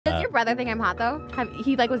your brother think I'm hot though?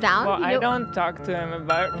 He like was down? Well, I don't talk to him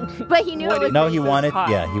about. But he knew it was. No, he wanted. hot.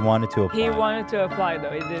 Yeah, he wanted to apply. He wanted to apply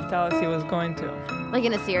though. He did tell us he was going to. Like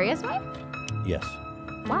in a serious way? Yes.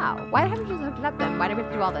 Wow. Why haven't you just hooked it up then? Why did we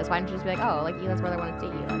have to do all this? Why didn't you just be like, oh, like Elon's brother wanted to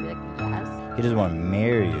date you? I'd be like, yes. He doesn't want to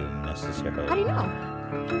marry you necessarily. How do you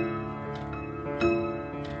know?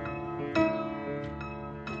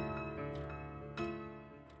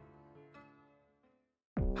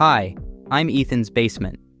 Hi, I'm Ethan's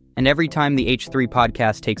Basement, and every time the H3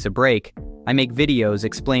 podcast takes a break, I make videos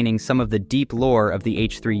explaining some of the deep lore of the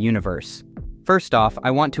H3 universe. First off, I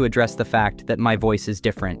want to address the fact that my voice is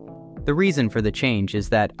different. The reason for the change is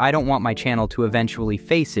that I don't want my channel to eventually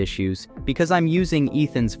face issues because I'm using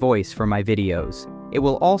Ethan's voice for my videos. It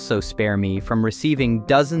will also spare me from receiving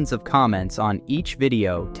dozens of comments on each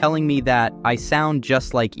video telling me that I sound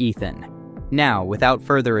just like Ethan. Now, without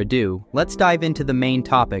further ado, let's dive into the main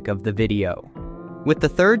topic of the video. With the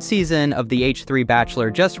third season of the H3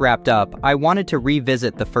 Bachelor just wrapped up, I wanted to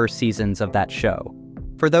revisit the first seasons of that show.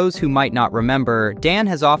 For those who might not remember, Dan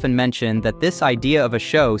has often mentioned that this idea of a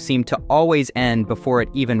show seemed to always end before it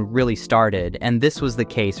even really started, and this was the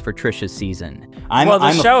case for Trisha's season.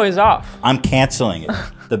 The show is off. I'm canceling it.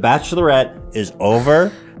 The Bachelorette is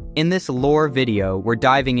over. In this lore video, we're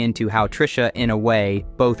diving into how Trisha, in a way,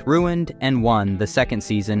 both ruined and won the second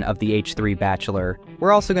season of the H3 Bachelor.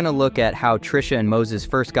 We're also going to look at how Trisha and Moses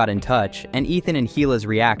first got in touch, and Ethan and Gila's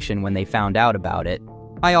reaction when they found out about it.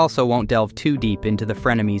 I also won't delve too deep into the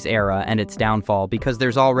frenemies era and its downfall because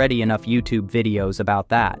there's already enough YouTube videos about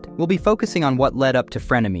that. We'll be focusing on what led up to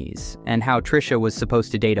frenemies, and how Trisha was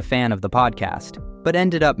supposed to date a fan of the podcast, but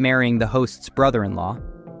ended up marrying the host's brother-in-law.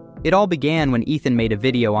 It all began when Ethan made a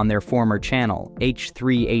video on their former channel,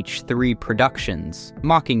 H3H3 Productions,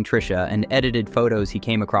 mocking Trisha and edited photos he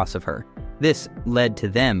came across of her. This led to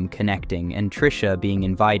them connecting and Trisha being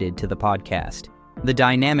invited to the podcast. The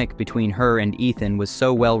dynamic between her and Ethan was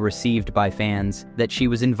so well received by fans that she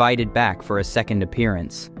was invited back for a second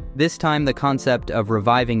appearance. This time, the concept of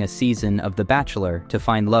reviving a season of The Bachelor to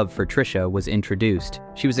find love for Trisha was introduced.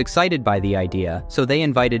 She was excited by the idea, so they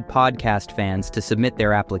invited podcast fans to submit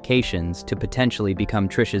their applications to potentially become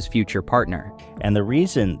Trisha's future partner. And the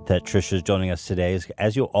reason that Trisha's joining us today is,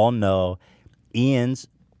 as you all know, Ian's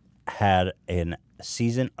had a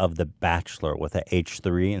season of The Bachelor with a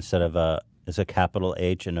H3 instead of a capital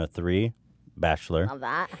H and a 3, Bachelor. Love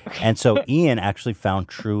that. And so Ian actually found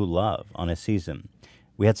true love on his season.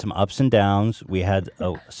 We had some ups and downs. We had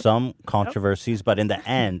some controversies, but in the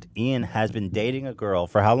end, Ian has been dating a girl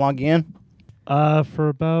for how long, Ian? For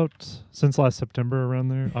about since last September, around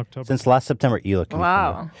there, October. Since last September,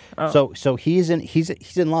 Wow. Oh. So he's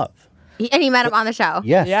in love. And he met him on the show.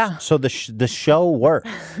 Yes. Yeah. So the show works.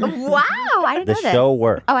 Wow, I didn't know this. The show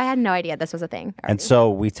works. Oh, I had no idea this was a thing. And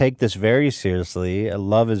so we take this very seriously.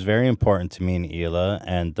 Love is very important to me and Hila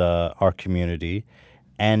and our community.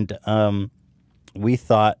 And we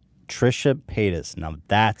thought Trisha Paytas. Now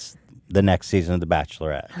that's the next season of The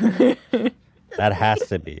Bachelorette. That has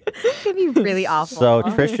to be. It's going to be really awful. So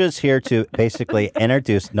Trisha's here to basically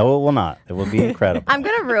introduce. No, it will not. It will be incredible. I'm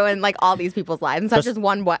going to ruin like all these people's lives. It's not just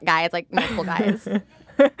one guy. It's like multiple guys.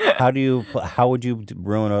 How would you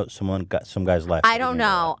ruin some guy's life? I don't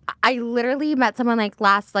know. I literally met someone like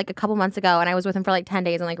a couple months ago, and I was with him for like 10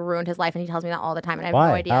 days and like ruined his life, and he tells me that all the time, and I have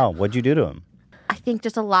no idea. How? What'd you do to him? I think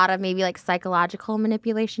just a lot of maybe like psychological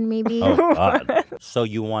manipulation, maybe. Oh, God. So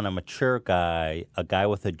you want a mature guy, a guy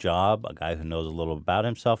with a job, a guy who knows a little about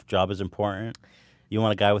himself. Job is important. You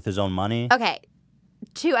want a guy with his own money? Okay.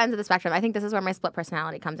 Two ends of the spectrum. I think this is where my split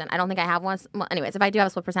personality comes in. I don't think I have one. Well, anyways, if I do have a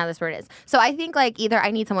split personality, that's where it is. So I think like either I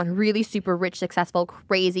need someone really super rich, successful,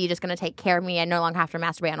 crazy, just going to take care of me and no longer have to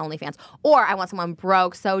masturbate on OnlyFans. Or I want someone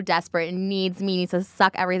broke, so desperate, and needs to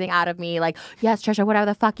suck everything out of me. Like, yes, Trisha, whatever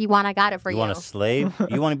the fuck you want, I got it for you. You want a slave?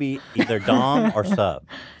 You want to be either dom or sub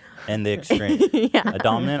in the extreme. Yeah. A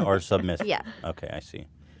dominant or a submissive? Yeah. Okay, I see.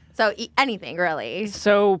 So anything, really.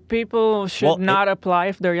 So people should not apply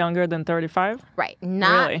if they're younger than 35? Right.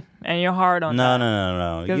 Not Really? And you're hard on No, that.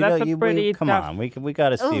 no. 'Cause that's a pretty come tough- on. We got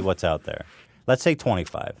to see what's out there. Let's say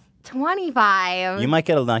 25. 25. You might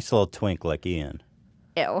get a nice little twink like Ian.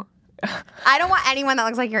 Ew. I don't want anyone that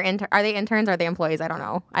looks like your intern. Are they interns or are they employees? I don't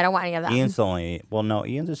know. I don't want any of them. Ian's only, well, no,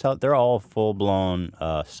 Ian's is they're all full-blown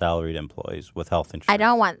salaried employees with health insurance. I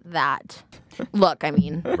don't want that. Look, I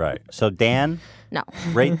mean. Right. So Dan, No.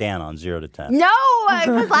 rate Dan on 0 to 10. No,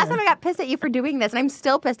 because last time I got pissed at you for doing this, and I'm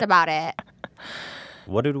still pissed about it.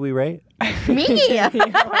 What did we rate? Me. You had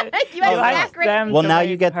that great. Well, now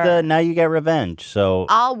you get revenge. So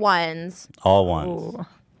All ones. all ones. Ooh.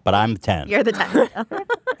 But I'm 10. You're the 10.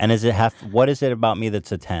 And what is it about me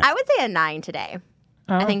that's a 10? I would say a 9 today.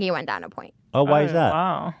 I think you went down a point. Oh, why is that?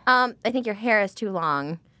 Wow. I think your hair is too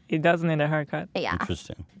long. He does need a haircut. Yeah.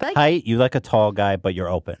 Interesting. But Height, you like a tall guy, but you're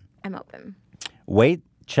open. I'm open. Weight,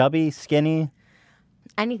 chubby, skinny,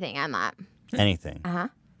 Anything, I'm not. anything. Uh-huh.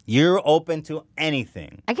 You're open to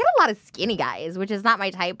anything. I get a lot of skinny guys, which is not my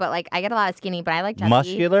type, but like I get a lot of skinny, but I like chubby.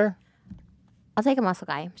 Muscular? I'll take a muscle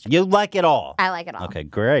guy. You like it all. I like it all. Okay,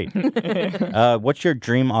 great. What's your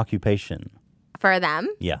dream occupation? For them,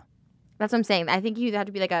 Yeah. that's what I'm saying. I think you have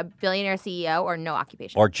to be like a billionaire CEO or no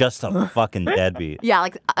occupation. Or just a fucking deadbeat. Yeah,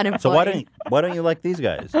 like unemployed. So why don't you like these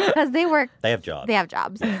guys? Because they work. They have jobs. They have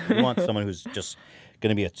jobs. You want someone who's just going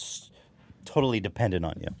to be totally dependent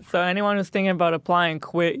on you. So anyone who's thinking about applying,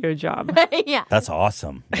 quit your job. Yeah. That's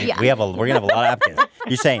awesome. Yeah. We're gonna have a lot of applicants.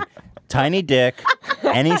 You're saying tiny dick,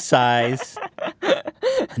 any size,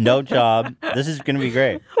 no job. This is gonna be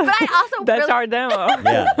great. But I also That's really, our demo.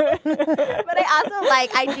 Yeah. But I also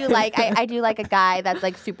I do like a guy that's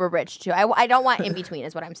like super rich too. I don't want in between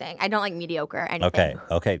is what I'm saying. I don't like mediocre anything.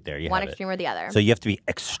 Okay. There you One have it. extreme or the other. So you have to be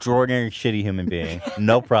extraordinary shitty human being,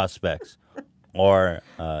 no prospects, or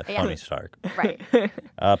Tony Stark. Right.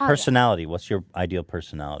 Personality. What's your ideal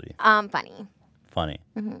personality? Funny. Funny.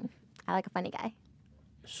 I like a funny guy.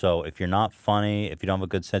 So if you're not funny, if you don't have a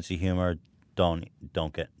good sense of humor, don't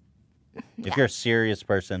get. If you're a serious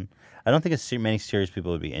person, I don't think many serious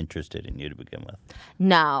people would be interested in you to begin with.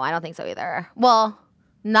 No, I don't think so either. Well,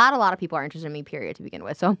 not a lot of people are interested in me, period, to begin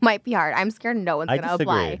with. So it might be hard. I'm scared no one's I going to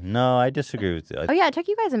disagree. apply. No, I disagree with you. Oh, yeah. It took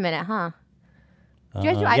you guys a minute, huh? Did you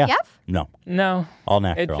guys do Yeah. IVF? No, No, all it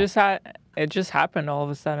natural. just happened all of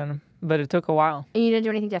a sudden, but it took a while. And you didn't do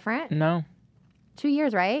anything different? No, 2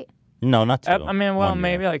 years, right? No, not two. I mean, well, 1 year.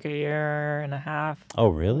 maybe like a year and a half. Oh,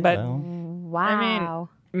 really? But- Well, Wow.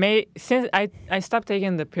 Since I stopped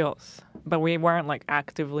taking the pills, but we weren't like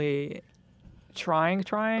actively trying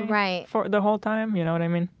Right. for the whole time. You know what I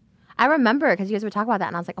mean? I remember because you guys would talk about that,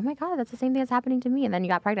 and I was like, oh my God, that's the same thing that's happening to me. And then you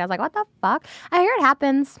got pregnant. I was like, what the fuck? I hear it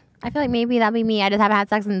happens. I feel like maybe that'll be me. I just haven't had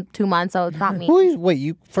sex in 2 months, so it's not me. wait,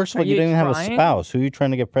 you first of all, Are you you didn't have a trying? spouse. Who are you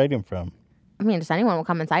trying to get pregnant from? I mean, just anyone will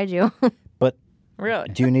come inside you. But Really?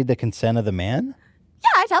 do you need the consent of the man? Yeah,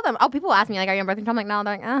 I tell them. Oh, people ask me, like, are you on birth control? I'm like, no.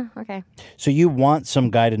 They're like, okay. So you want some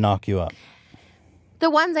guy to knock you up? The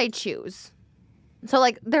ones I choose. So,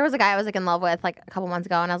 like, there was a guy I was, like, in love with, like, a couple months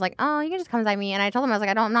ago, and I was like, oh, you can just come inside me. And I told him, I was like,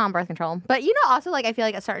 I'm not on birth control. But, you know, also, like, I feel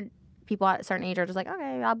like people at a certain age are just like,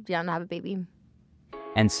 okay, I'll be down to have a baby.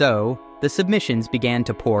 And so, the submissions began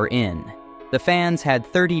to pour in. The fans had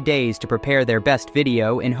 30 days to prepare their best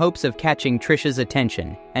video in hopes of catching Trisha's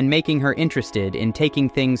attention and making her interested in taking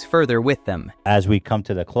things further with them. As we come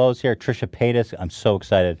to the close here, Trisha Paytas, I'm so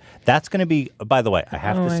excited. That's going to be, by the way, I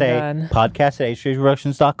have Oh to my say, God. podcast at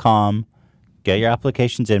h3productions.com. Get your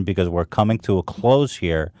applications in because we're coming to a close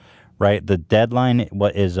here, right? The deadline,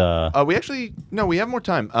 what is... we have more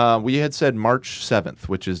time. We had said March 7th,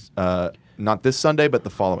 which is not this Sunday, but the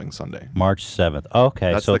following Sunday. March 7th.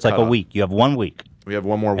 Okay, That's so the it's like a cutoff. week. You have 1 week. We have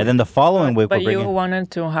one more week. And then the following week, But we're bringing... you wanted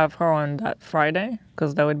to have her on that Friday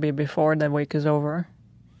because that would be before the week is over.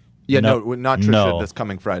 yeah, No, not Trisha no. this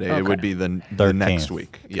coming Friday. It Okay. would be the 13th. next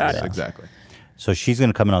week. Yes, it. exactly. So she's going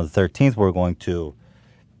to come in on the 13th. We're going to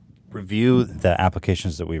review the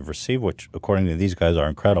applications that we've received, which, according to these guys, are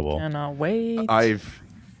incredible. Cannot wait. I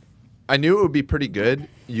knew it would be pretty good.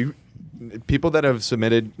 People that have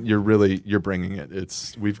submitted, you're bringing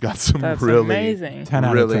it. We've got some That's really amazing. 10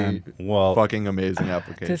 out of really 10. Well, fucking amazing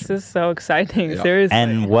applications. This is so exciting. Yeah. Seriously.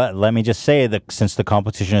 and let me just say that since the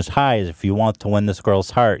competition is high, if you want to win this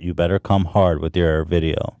girl's heart, you better come hard with your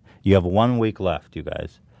video. You have 1 week left, you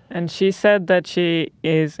guys. And she said that she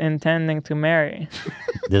is intending to marry.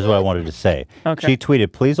 This is what I wanted to say. Okay. She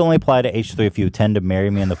tweeted, please only apply to H3 if you intend to marry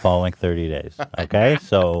me in the following 30 days. Okay?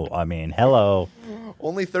 So, I mean, hello.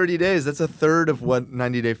 Only 30 days. That's a third of what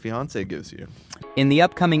 90 Day Fiancé gives you. In the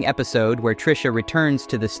upcoming episode where Trisha returns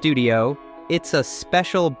to the studio, it's a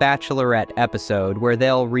special Bachelorette episode where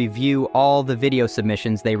they'll review all the video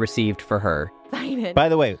submissions they received for her. Excited. By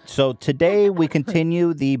the way, so today we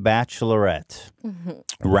continue the Bachelorette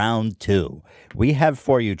round 2. We have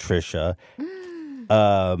for you, Trisha,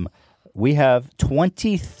 we have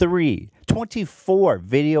 24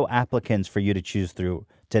 video applicants for you to choose through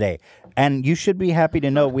today. And you should be happy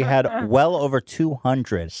to know we had well over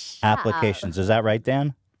 200 applications. Is that right,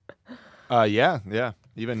 Dan? Yeah.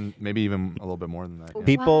 Maybe even a little bit more than that. yeah.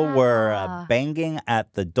 People were Wow. banging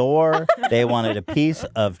at the door. They wanted a piece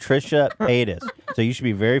of Trisha Paytas. So you should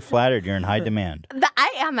be very flattered. You're in high demand.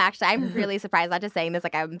 I am actually. I'm really surprised. Not just saying this.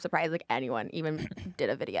 Like I'm surprised. Like anyone even did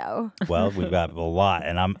a video. Well, we've got a lot,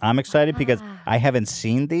 and I'm excited because I haven't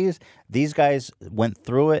seen these. These guys went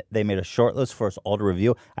through it. They made a short list for us all to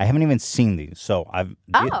review. I haven't even seen these, so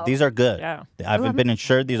these are good. Yeah. I've been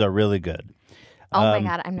assured these are really good. Oh my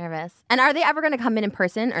God, I'm nervous. And are they ever going to come in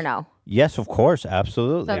person or no? Yes, of course,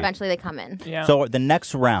 absolutely. So eventually they come in. Yeah. So the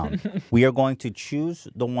next round, we are going to choose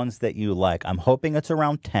the ones that you like. I'm hoping it's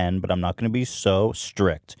around 10, but I'm not going to be so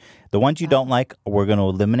strict. The ones you don't like, we're going to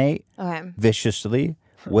eliminate viciously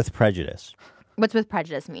with prejudice. What's with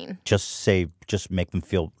prejudice mean? Just make them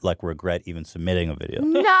feel like regret even submitting a video.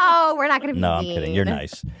 No, we're not going to be No, I'm mean. kidding. You're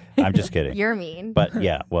nice. I'm just kidding. You're mean. But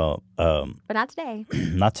yeah, well, but not today.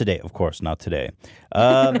 not today, of course, not today. You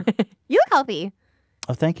look healthy.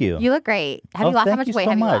 Oh, thank you. You look great. Have you lost? How thank much you weight so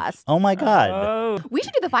have you much. lost? Oh my God. Oh, We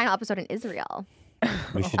should do the final episode in Israel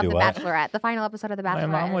We should of do The what? Bachelorette. The final episode of The Bachelorette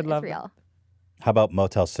mom would in love Israel. How about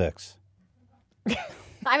Motel 6?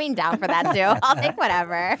 I mean, down for that too. I'll take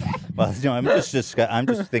whatever. Well, no, I'm just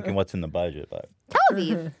thinking what's in the budget. But Tel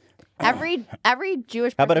Aviv. Every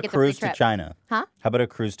Jewish person how about a gets cruise a free to trip. China? Huh? How about a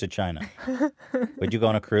cruise to China? Would you go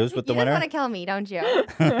on a cruise with the You just winner? want to kill me, don't you?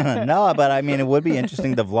 No, but I mean, it would be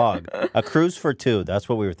interesting to vlog. A cruise for 2. That's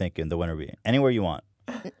what we were thinking. The winner would be anywhere you want.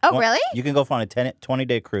 Oh, really? You can go on a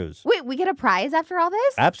 20-day cruise. Wait, we get a prize after all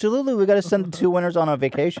this? Absolutely. We got to send the 2 winners on a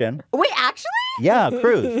vacation. Wait, actually? Yeah, a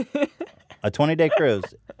cruise. A 20-day cruise.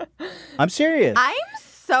 I'm serious. I'm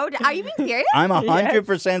so. Are you being serious? I'm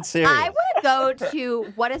 100% serious. I want to go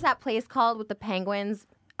to what is that place called with the penguins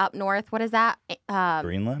up north? What is that?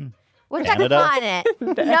 Greenland? What's that Canada? continent?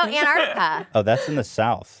 No, Antarctica. Oh, that's in the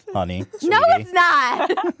south, honey. No, sweetie. it's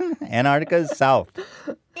not. Antarctica is south.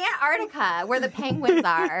 Antarctica, where the penguins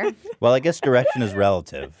are. Well, I guess direction is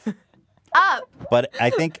relative. Up. But I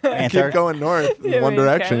think Keep Antarctica. going north in one mean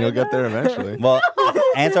direction. You'll Canada? get there eventually. Well,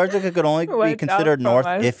 Antarctica could only be What's considered out north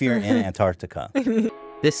from us? if you're in Antarctica.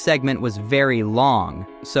 This segment was very long,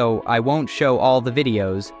 so I won't show all the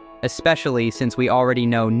videos, especially since we already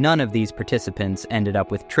know none of these participants ended up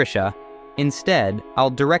with Trisha. Instead,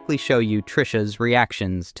 I'll directly show you Trisha's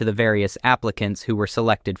reactions to the various applicants who were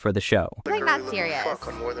selected for the show. Like, not serious.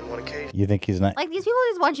 You think he's not? Like, these people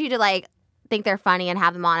just want you to, like, think they're funny and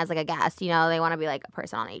have them on as, like, a guest. You know, they want to be, like, a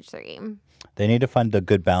person on H3. They need to find the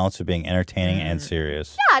good balance of being entertaining and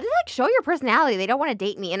serious. Yeah, just, like, show your personality. They don't want to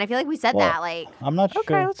date me. And I feel like we said Well, that, like... I'm not okay,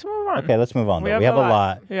 sure. let's move on. Okay, let's move on. We though. have We have a a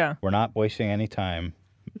lot. Yeah. We're not wasting any time.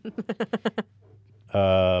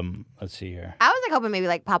 Let's see here. I was like hoping maybe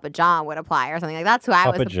like Papa John would apply or something. Like that's who I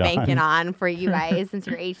Papa was John. banking on for you guys since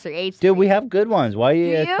you're H3. Dude, we have good ones. Why Do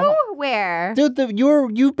you? come on. you? Where? Dude,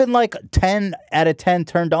 you've been like 10 out of 10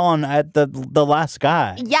 turned on at the last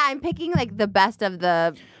guy. Yeah, I'm picking like the best of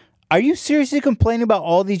the. Are you seriously complaining about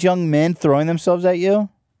all these young men throwing themselves at you?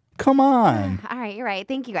 Come on. All right, you're right.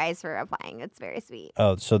 Thank you guys for applying. It's very sweet.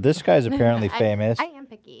 Oh, so this guy's apparently famous. I am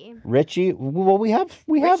picky. Richie. Well, we have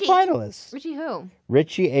Richie. finalists. Richie who?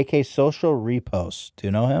 Richie, aka Social Repost. Do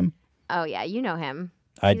you know him? Oh yeah, you know him.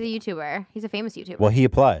 I- He's a YouTuber. He's a famous YouTuber. Well, he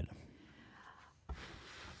applied.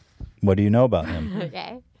 What do you know about him?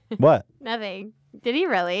 Okay. What? Nothing. Did he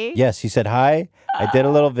really? Yes, he said, hi, I did a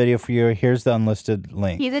little video for you. Here's the unlisted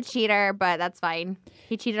link. He's a cheater, but that's fine.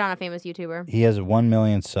 He cheated on a famous YouTuber. He has 1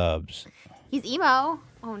 million subs. He's emo.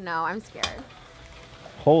 Oh no, I'm scared.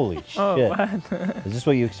 Holy shit. Oh, what? Is this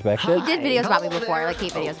what you expected? He did videos about me before, like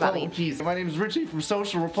hate videos about me. Jeez, my name is Richie from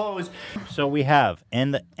Social Repose. So we have,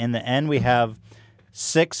 in the end, we have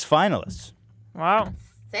 6 finalists. Wow.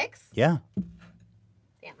 6? Yeah,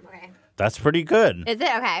 Damn. Okay. that's pretty good. Is it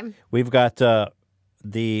okay? We've got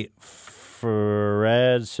the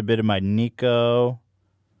Fred submitted by Nico.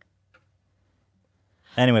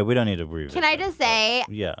 Anyway, we don't need to read Can I just say,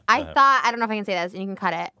 Yeah. I go ahead. thought, I don't know if I can say this, and you can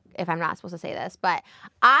cut it if I'm not supposed to say this, but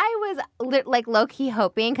I was like low-key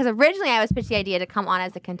hoping, because originally I was pitched the idea to come on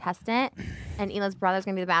as a contestant, and Ela's brother's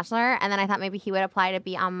going to be the Bachelor, and then I thought maybe he would apply to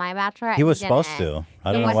be on my Bachelor. He and was didn't. supposed to.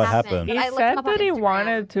 I don't And know what happened. But He I looked him said up on that he Instagram,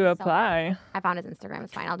 wanted to so apply. I found his Instagram.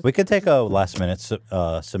 It's fine. I'll just We could take a last minute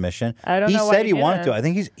submission. I don't he know why said he he wanted to. didn't. I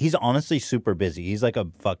think he's honestly super busy. He's like a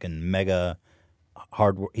fucking mega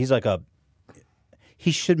hard. He's like a. He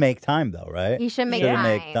should make time though, right? He should make Should've time.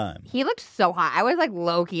 make time. He looked so hot. I was like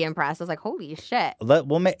low-key impressed. I was like, holy shit.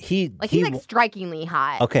 We'll make He's like strikingly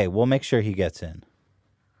hot. Okay, we'll make sure he gets in.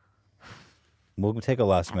 We'll take a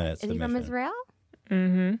last minute Is he submission. from Israel?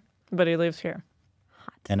 Mm-hmm. But he lives here.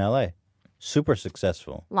 In LA. Super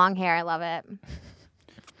successful. Long hair. I love it.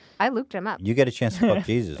 I looked him up. You get a chance to fuck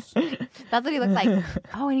Jesus. That's what he looks like.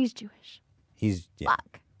 Oh, and he's Jewish. He's yeah.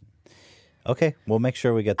 Fuck. Okay, we'll make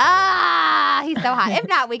sure we get that. Yeah, he's so hot. If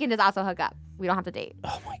not, we can just also hook up. We don't have to date.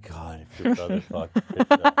 Oh my god, if your brother fucked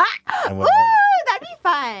Trisha. Woo, that'd be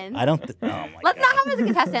fun. I don't. Oh my Let's god. not have him as a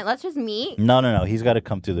contestant. Let's just meet. No. He's got to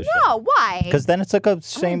come through the show. No, why? Because then it's like a I'm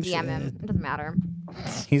same. gonna DM him. It doesn't matter.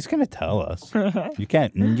 He's gonna tell us. You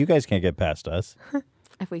can't. You guys can't get past us.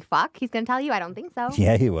 If we fuck, he's gonna tell you. I don't think so.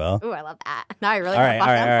 Yeah, he will. Ooh, I love that. Now I really All want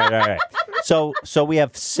right, to fuck him. So we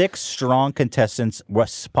have 6 strong contestants,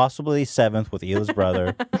 possibly 7th with Hila's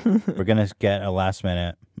brother. We're gonna get a last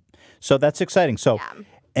minute. So that's exciting. So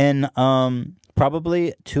in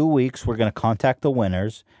probably 2 weeks, we're gonna contact the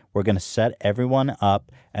winners. We're gonna set everyone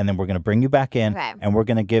up, and then we're gonna bring you back in, and we're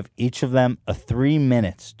gonna give each of them 3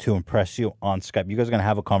 minutes to impress you on Skype. You guys are gonna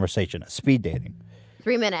have a conversation, speed dating.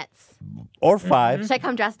 3 minutes. Or 5. Should I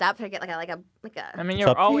come dressed up? Should I get like a? I mean, It's you're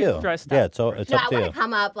up to always you. dressed up. Yeah, it's up No, to I you. want to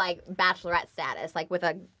come up like bachelorette status, like with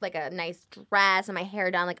a nice dress and my hair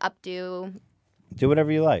done like updo. Do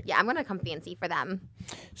whatever you like. Yeah, I'm gonna come fancy for them.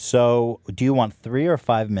 So, do you want 3 or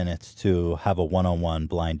 5 minutes to have a one-on-one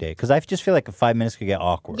blind date? Because I just feel like 5 minutes could get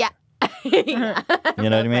awkward. Yeah. Yeah. You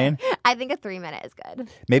know what I mean? I think a 3 minute is good.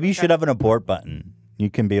 Maybe you should have an abort button. You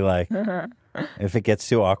can be like, if it gets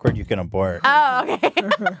too awkward, you can abort. Oh, okay.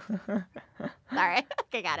 Sorry.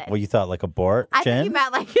 Okay, got it. Well, you thought like abort? I think you Chin?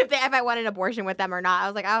 meant like if I wanted an abortion with them or not. I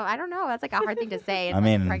was like, oh, I don't know. That's like a hard thing to say. I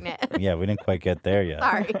mean, pregnant. yeah, we didn't quite get there yet.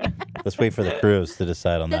 Sorry. Let's wait for the cruise to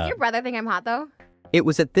decide on Does that. your brother think I'm hot though? It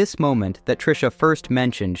was at this moment that Trisha first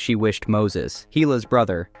mentioned she wished Moses, Hila's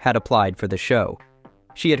brother, had applied for the show.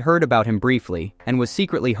 She had heard about him briefly and was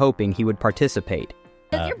secretly hoping he would participate.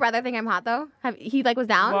 Does your brother think I'm hot though? He like was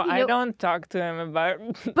down? Well, He I knew- don't talk to him about.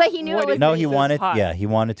 But he knew what it was No, me. he wanted. hot. Yeah, he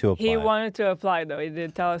wanted to apply. He wanted to apply though. He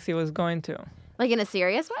did tell us he was going to. Like in a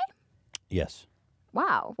serious way? Yes.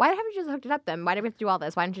 Wow. Why haven't you just hooked it up then? Why did we have to do all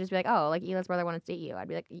this? Why didn't you just be like, oh, like Hila's brother wants to date you? I'd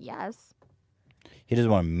be like, yes. He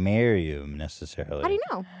doesn't want to marry you necessarily. How do you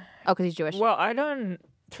know? Oh, because he's Jewish. Well, I don't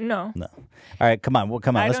know. No. All right, come on. Well,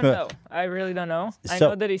 come on. I Let's don't move. know. I really don't know. I So-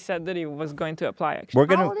 know that he said that he was going to apply. Actually, We're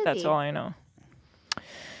gonna. How old is that's he? all I know.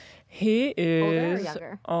 He Older or is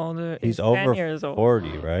younger? older. He's 10 over years old.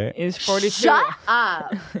 40, right? He's 42. Shut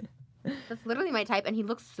up. That's literally my type, and he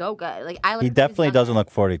looks so good. Like I. He definitely doesn't look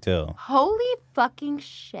 42. Holy fucking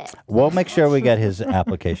shit! We'll make sure we get his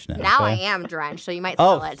application in. Now I okay? am drenched, so you might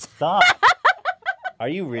Oh, smell it. stop. Are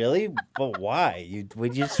you really? But why? We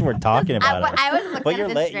just were talking about it. I was looking But at your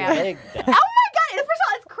his leg, Instagram. down. Oh my god! First of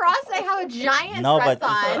all, it's crossed, and I have a giant No, dress but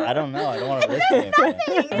on. I don't know. I don't want to risk anything.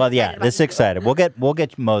 Nothing. Well, yeah, this is excited. We'll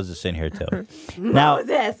get Moses in here too. Now,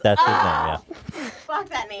 Moses. that's his Oh, name, Fuck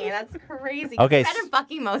that name. That's crazy. Okay, Imagine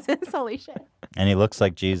fucking Moses. Holy shit. yeah. And he looks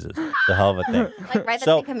like Jesus. It's a hell of a thing. Like write the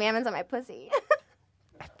So- 10 commandments on my pussy.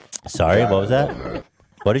 Sorry, what was that?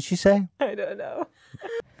 What did she say? I don't know.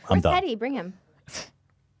 I'm Where's done. Teddy? Bring him.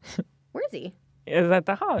 Where is he? Is at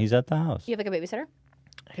the house. He's at the house. Do you have like a babysitter?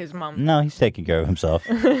 His mom. No, he's taking care of himself.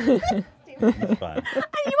 He's fine.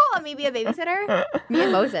 You won't let me be a babysitter? Me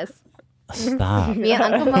and Moses. Stop. Me and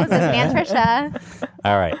Uncle Moses. Me and Trisha.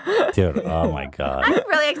 All right, dude. Oh my God. I'm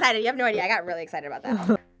really excited. You have no idea. I got really excited about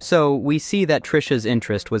that. So we see that Trisha's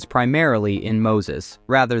interest was primarily in Moses,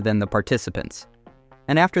 rather than the participants.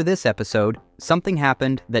 And after this episode, something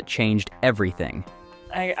happened that changed everything.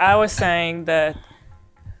 I was saying that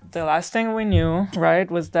the last thing we knew, right,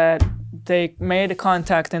 was that they made a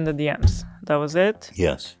contact in the DMs. That was it.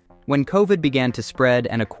 Yes. When COVID began to spread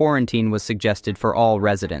and a quarantine was suggested for all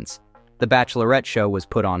residents, the Bachelorette show was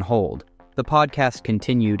put on hold. The podcast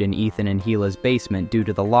continued in Ethan and Hila's basement due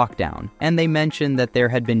to the lockdown, and they mentioned that there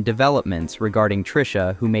had been developments regarding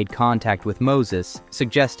Trisha, who made contact with Moses,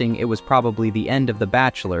 suggesting it was probably the end of The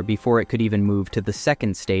Bachelor before it could even move to the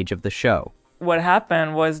second stage of the show. What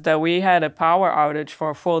happened was that we had a power outage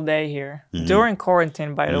for a full day here during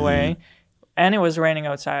quarantine, by the way, and it was raining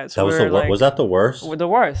outside. So That was we were like, was that the worst? the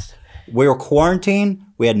worst. We were quarantined.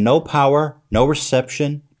 We had no power, no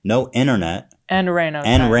reception, no internet, And rain outside.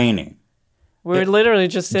 and raining. We were literally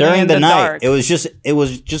just sitting During in the night, dark. it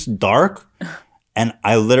was just dark, and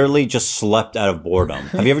I literally just slept out of boredom.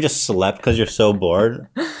 Have you ever just slept because you're so bored?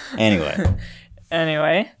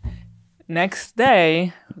 Anyway, next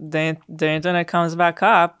day, the internet comes back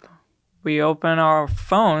up. We open our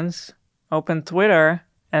phones, open Twitter,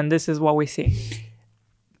 and this is what we see.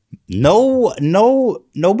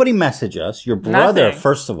 Nobody message us. Your brother, Nothing.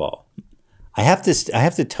 first of all. I have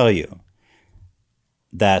to tell you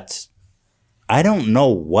that I don't know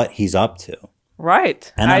what he's up to.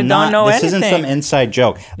 Right. And I I'm don't not, know this anything. isn't some inside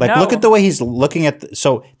joke. Like, No. look at the way he's looking at.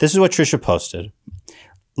 So this is what Trisha posted.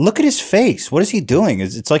 Look at his face. What is he doing?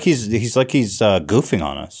 It's like he's goofing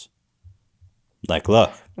on us. Like,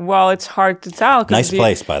 look, Well, it's hard to tell. 'Cause nice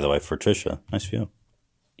place, by the way, for Trisha. Nice view.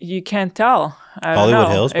 You can't tell. I don't Hollywood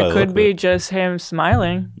know. Hills, by It the look could of be it. just him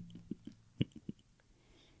smiling.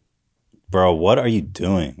 Bro, what are you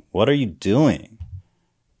doing? What are you doing?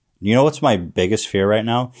 You know what's my biggest fear right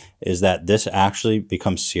now is that this actually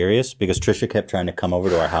becomes serious because Trisha kept trying to come over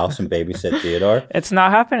to our house and babysit Theodore. It's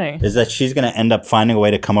not happening. Is that she's going to end up finding a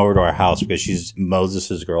way to come over to our house because she's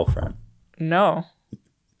Moses' girlfriend. No.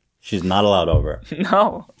 She's not allowed over.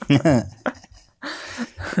 No.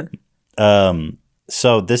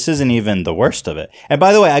 So this isn't even the worst of it. And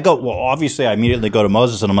by the way, obviously I immediately go to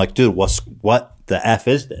Moses and I'm like, dude, what the F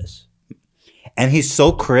is this? And he's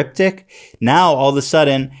so cryptic. Now, all of a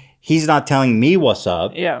sudden, he's not telling me what's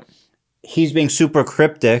up. Yeah. He's being super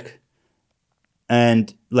cryptic.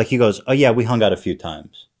 And like he goes, oh yeah, we hung out a few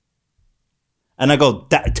times. And I go,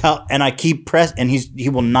 and I keep pressing, and he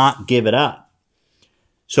will not give it up.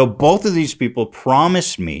 So both of these people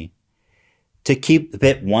promised me to keep the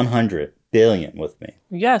bit 100 billion with me.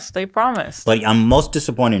 Yes, they promised. Like, I'm most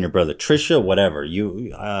disappointed in your brother, Trisha. Whatever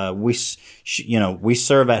we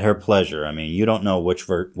serve at her pleasure. I mean, you don't know which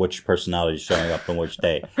personality is showing up on which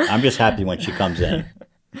day. I'm just happy when she comes in.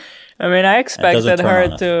 I mean, I expected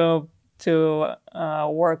her turn to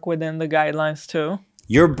work within the guidelines too.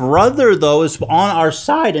 Your brother, though, is on our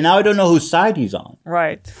side, and now I don't know whose side he's on.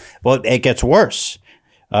 Right. Well, it gets worse.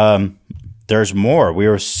 There's more. We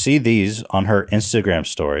will see these on her Instagram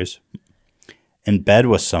stories. In bed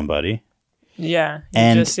with somebody. Yeah.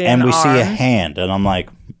 And we see a arm. hand, and I'm like,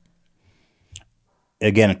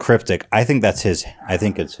 again, cryptic. I think it's his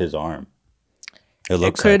arm. It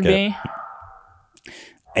looks could like be.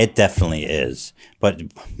 It definitely is. But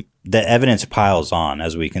the evidence piles on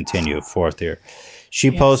as we continue forth here. She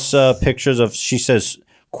posts pictures of, she says,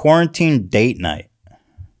 quarantine date night.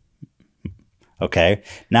 Okay.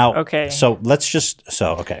 Now, okay. This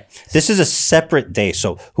is a separate day.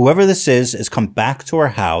 So whoever this is come back to our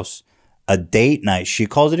house, a date night. She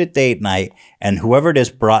calls it a date night. And whoever it is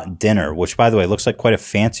brought dinner, which, by the way, looks like quite a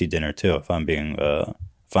fancy dinner too. If I'm being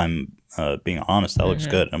honest, that looks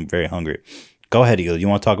good. I'm very hungry. Go ahead, Eel. You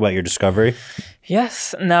want to talk about your discovery?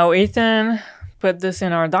 Yes. Now, Ethan put this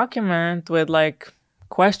in our document with like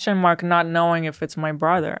question mark, not knowing if it's my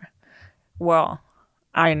brother. Well,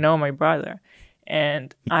 I know my brother.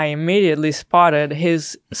 And I immediately spotted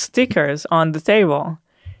his stickers on the table.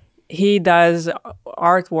 He does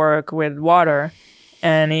artwork with water,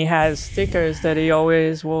 and he has stickers that he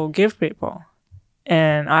always will give people.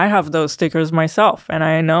 And I have those stickers myself, and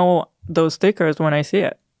I know those stickers when I see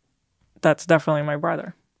it. That's definitely my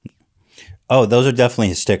brother. Oh, those are definitely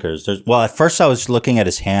his stickers. At first I was looking at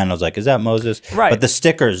his hand. I was like, is that Moses? Right. But the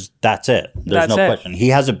stickers, that's it. There's no question. He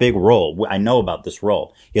has a big roll. I know about this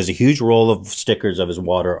roll. He has a huge roll of stickers of his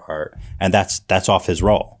water art, and that's off his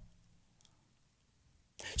roll.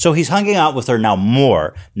 So he's hanging out with her now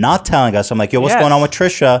more, not telling us. I'm like, yo, what's going on with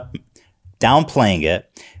Trisha? Downplaying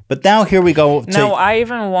it. But now here we go. No, I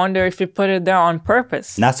even wonder if he put it there on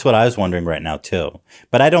purpose. That's what I was wondering right now, too.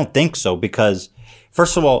 But I don't think so because...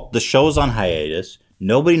 First of all, the show's on hiatus.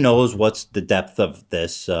 Nobody knows what's the depth of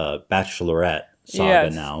this Bachelorette saga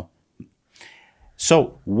now.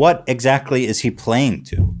 So what exactly is he playing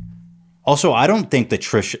to? Also, I don't think that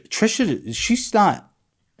Trisha, she's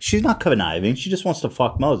not conniving. She just wants to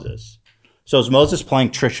fuck Moses. So is Moses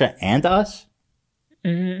playing Trisha and us?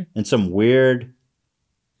 Mm-hmm. In some weird,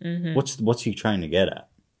 what's he trying to get at?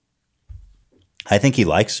 I think he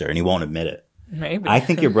likes her and he won't admit it. Maybe. I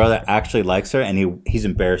think your brother actually likes her, and he's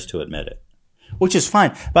embarrassed to admit it, which is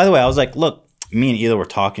fine. By the way, I was like, look, me and Ela were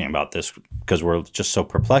talking about this because we're just so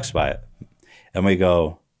perplexed by it. And we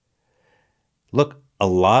go, look, a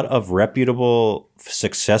lot of reputable,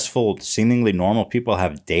 successful, seemingly normal people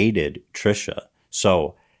have dated Trisha.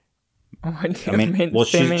 So, what do you mean? Well,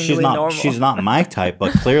 she's not my type,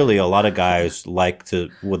 but clearly a lot of guys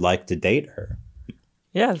would like to date her.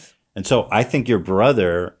 Yes. And so I think your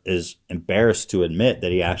brother is embarrassed to admit that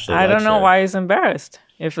he actually likes her. I don't know why he's embarrassed,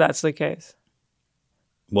 if that's the case.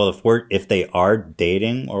 Well, if they are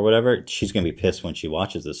dating or whatever, she's going to be pissed when she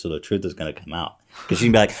watches this, so the truth is going to come out. Because she's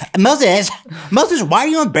going to be like, Moses, why are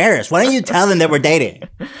you embarrassed? Why don't you tell them that we're dating?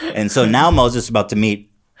 And so now Moses is about to meet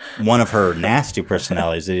one of her nasty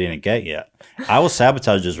personalities that he didn't get yet. I will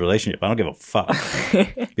sabotage this relationship. I don't give a fuck.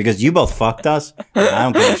 Because you both fucked us. I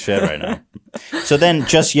don't give a shit right now. So then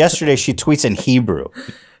just yesterday she tweets in Hebrew.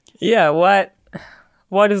 Yeah, what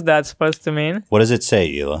is that supposed to mean? What does it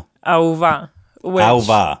say, Ela? Ahuva.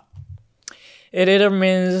 Ahuva. It either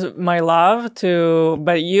means my love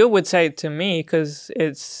but you would say it to me because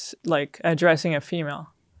it's like addressing a female.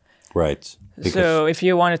 Right. So if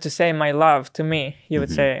you wanted to say my love to me, you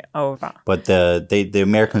would say Ova. But the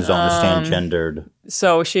Americans don't understand gendered.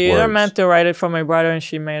 So she either words. meant to write it for my brother and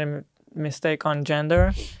she made a mistake on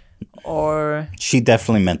gender, or She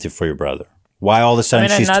definitely meant it for your brother. Why all of a sudden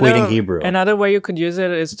she's tweeting Hebrew? Another way you could use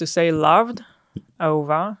it is to say loved,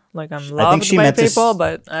 Ova, like I'm think loved she by meant to people,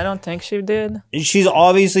 but I don't think she did. She's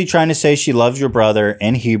obviously trying to say she loves your brother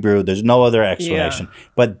in Hebrew. There's no other explanation.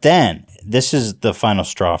 But then, this is the final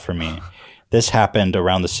straw for me. This happened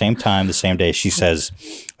around the same time, the same day. She says,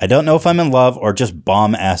 I don't know if I'm in love or just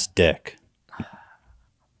bomb-ass dick.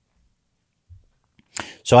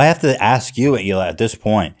 So I have to ask you, Ela, at this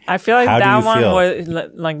point. I feel like how do that you one feel?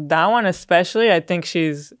 was like that one especially. I think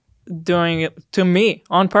she's doing it to me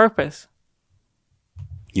on purpose.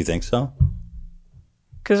 You think so?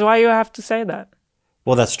 Because why you have to say that?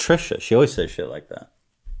 Well, that's Trisha. She always says shit like that.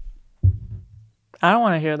 I don't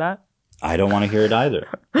want to hear that. I don't want to hear it either.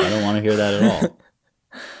 I don't want to hear that at all.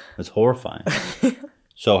 It's horrifying.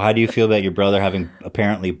 So how do you feel about your brother having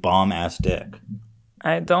apparently bomb-ass dick?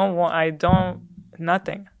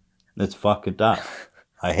 Nothing. It's fucked up.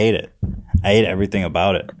 I hate it. I hate everything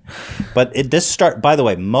about it. But by the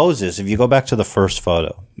way, Moses, if you go back to the first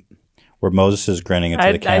photo where Moses is grinning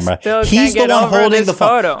into the camera, he's the one holding the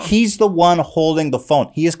phone. He's the one holding the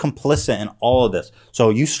phone. He is complicit in all of this.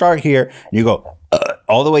 So you start here and you go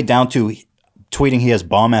all the way down to tweeting he has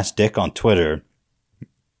bomb-ass dick on Twitter.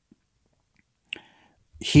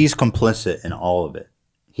 He's complicit in all of it.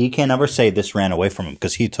 He can't ever say this ran away from him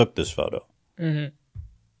because he took this photo. Mm-hmm.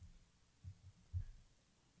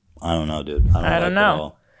 I don't know, dude. I don't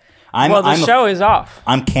know. The show is off.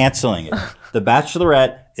 I'm canceling it. The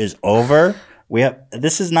Bachelorette is over.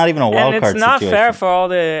 This is not even a wild card situation. And it's not fair for all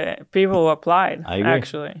the people who applied. I agree.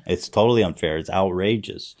 Actually, it's totally unfair. It's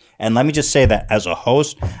outrageous. And let me just say that as a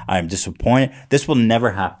host, I'm disappointed. This will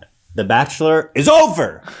never happen. The Bachelor is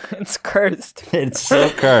over. It's cursed. It's so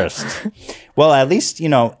cursed. Well, at least,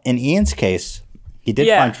 in Ian's case, he did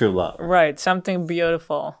find true love. Right. Something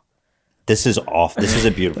beautiful. This is awful. This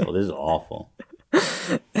is awful.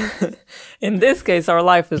 In this case, our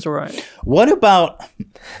life is ruined. What about,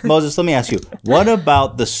 Moses, let me ask you, what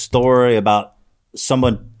about the story about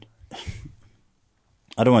someone,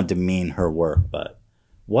 I don't want to demean her work, but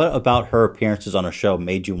what about her appearances on her show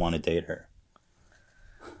made you want to date her?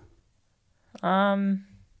 I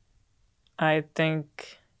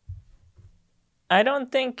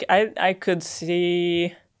don't think I could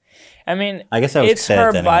see. I mean, I guess I was it's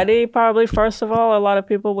her body. Probably, first of all, a lot of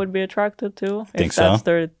people would be attracted to if that's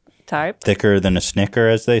their type. Thicker than a Snicker,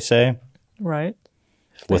 as they say. Right.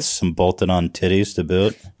 With some bolted-on titties to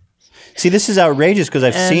boot. See, this is outrageous because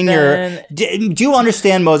I've seen your. Do you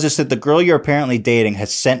understand, Moses, that the girl you're apparently dating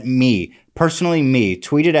has sent me,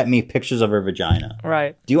 tweeted at me pictures of her vagina?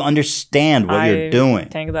 Right. Do you understand what you're doing? I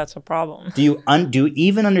think that's a problem. Do you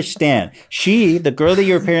even understand? The girl that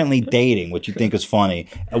you're apparently dating, which you think is funny,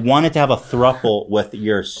 wanted to have a throuple with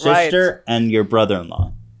your sister and your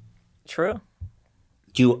brother-in-law. True.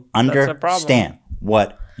 Do you understand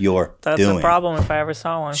what you're doing? That's a problem if I ever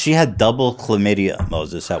saw one. She had double chlamydia,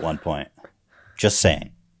 Moses, at one point. Just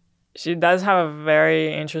saying. She does have a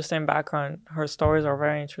very interesting background. Her stories are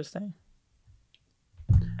very interesting.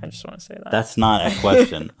 I just want to say that. That's not a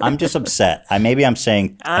question. I'm just upset. I'm being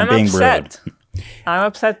upset. rude. I'm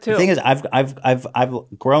upset too. The thing is, I've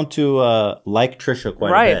grown to like Trisha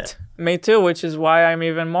quite a bit. Me too, which is why I'm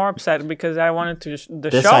even more upset because I wanted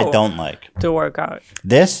This I don't like. To work out.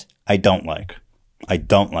 This I don't like. I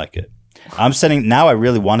don't like it. Now I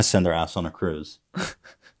really want to send her ass on a cruise.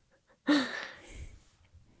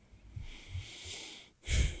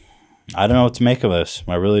 I don't know what to make of this.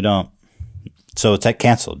 I really don't. So it's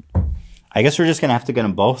canceled. I guess we're just going to have to get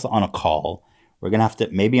them both on a call. We're going to have to,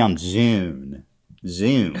 maybe on Zoom.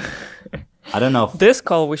 I don't know. This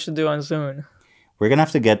call we should do on Zoom. We're going to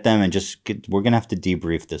have to get them and we're going to have to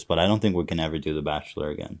debrief this, but I don't think we can ever do The Bachelor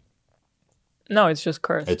again. No, it's just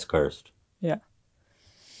cursed. It's cursed. Yeah.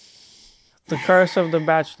 The curse of The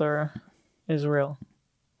Bachelor is real.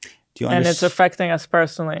 And it's affecting us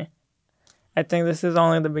personally. I think this is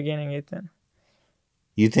only the beginning, Ethan.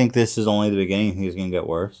 You think this is only the beginning? You think it's going to get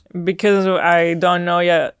worse? Because I don't know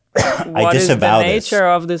yet what is the nature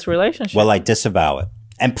of this relationship. Well, I disavow it.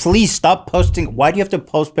 And please stop posting. Why do you have to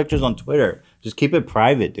post pictures on Twitter? Just keep it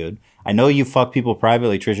private, dude. I know you fuck people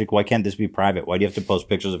privately, Trisha. Why can't this be private? Why do you have to post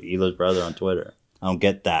pictures of Ela's brother on Twitter? I don't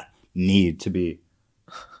get that need to be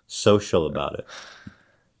social about it.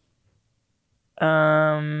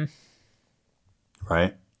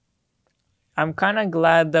 Right? I'm kind of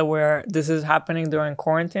glad that this is happening during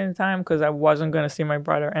quarantine time because I wasn't going to see my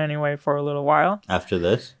brother anyway for a little while. After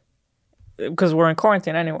this? because we're in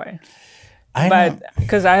quarantine anyway. I But don't-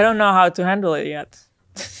 because I don't know how to handle it yet.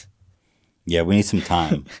 Yeah, we need some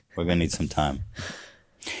time. We're gonna need some time.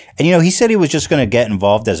 And you know, he said he was just gonna get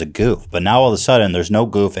involved as a goof, but now all of a sudden there's no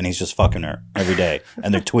goof, and he's just fucking her every day,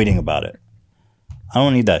 and they're tweeting about it. I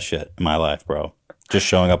don't need that shit in my life, bro. Just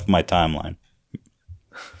showing up in my timeline.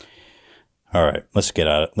 All right, let's get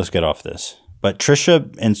out. Let's get off this. But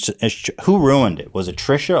Trisha and who ruined it? Was it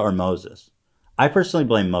Trisha or Moses? I personally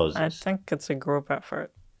blame Moses. I think it's a group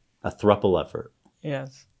effort. A throuple effort.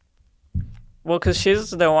 Yes. Well, because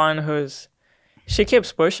she's the one she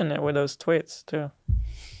keeps pushing it with those tweets too.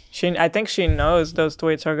 I think she knows those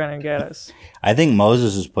tweets are gonna get us. I think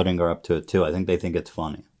Moses is putting her up to it too. I think they think it's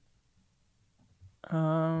funny.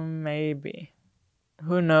 Maybe.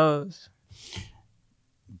 Who knows?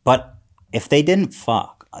 But if they didn't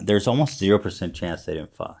fuck, there's almost 0% chance they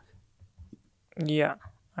didn't fuck. Yeah,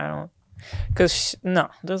 I don't. Because no,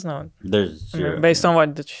 there's no. There's zero. Based on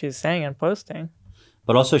what she's saying and posting.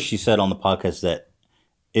 But also, she said on the podcast that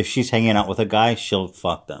if she's hanging out with a guy, she'll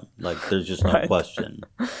fuck them. Like, there's just no Right. question.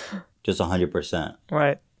 Just 100%.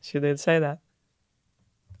 Right, she did say that.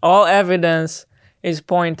 All evidence is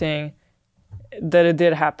pointing that it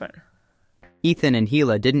did happen. Ethan and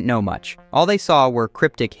Gila didn't know much. All they saw were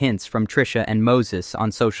cryptic hints from Trisha and Moses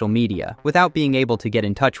on social media, without being able to get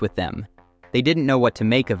in touch with them. They didn't know what to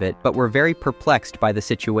make of it, but were very perplexed by the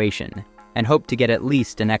situation, and hoped to get at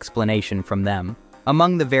least an explanation from them.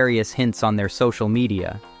 Among the various hints on their social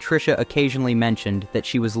media, Trisha occasionally mentioned that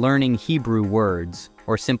she was learning Hebrew words,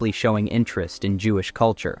 or simply showing interest in Jewish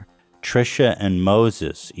culture. Trisha and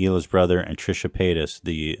Moses, Hila's brother, and Trisha Paytas,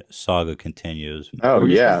 the saga continues. Oh,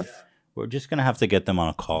 yeah. We're just going to have to get them on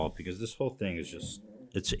a call because this whole thing is just,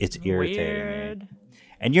 it's irritating Weird. me.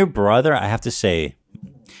 And your brother, I have to say,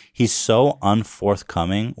 he's so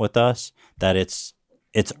unforthcoming with us that it's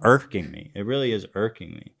irking me. It really is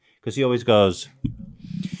irking me. Because he always goes,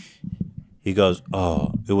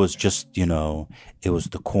 oh, it was just, it was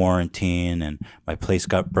the quarantine and my place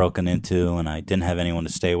got broken into and I didn't have anyone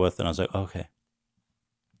to stay with. And I was like, okay.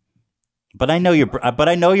 But I know your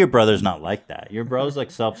brother's not like that. Your bro's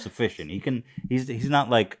like self-sufficient. He's not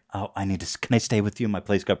like, oh, can I stay with you? My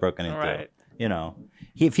place got broken into. Right.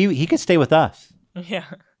 He could stay with us. Yeah.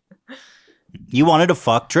 You wanted to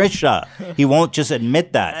fuck Trisha. He won't just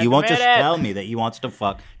admit that. He won't just Admit it. tell me that he wants to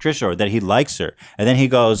fuck Trisha or that he likes her. And then he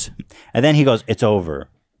goes, it's over.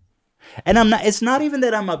 And it's not even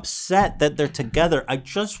that I'm upset that they're together. I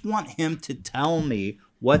just want him to tell me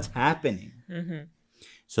what's happening. Mm-hmm.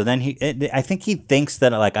 So then I think he thinks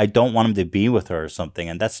that like I don't want him to be with her or something.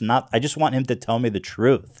 And that's not, I just want him to tell me the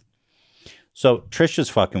truth. So Trisha's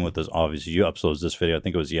fucking with us, obviously. You uploaded this video, I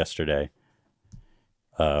think it was yesterday.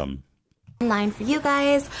 Line for you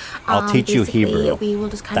guys. I'll teach you Basically, Hebrew, We will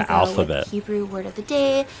just kind the of go alphabet. with Hebrew word of the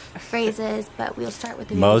day, phrases, but we'll start with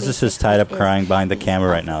the Moses is tied up crying behind the camera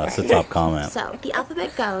right now. That's the top alphabet. comment. So the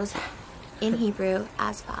alphabet goes in Hebrew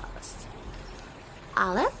as follows: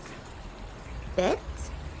 Aleph, Bet,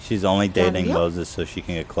 She's only dating W, Moses so she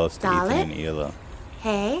can get close to Ethan Dalet, and Hila.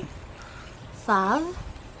 Hey, Vav,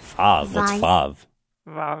 Fav. What's Zayin. Fav?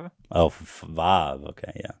 Wow. Oh, Vav.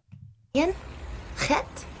 Okay, yeah. Yin,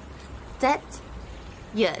 Chet, Det,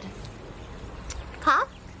 Yud, Kaf,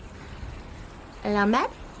 Lamed,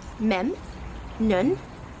 Mem, Nun,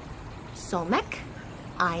 Somek,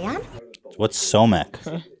 Ayan, What's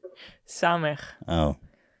Somek? Samech. Oh,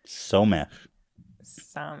 Somek.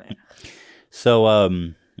 Samech. So,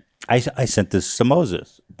 I sent this to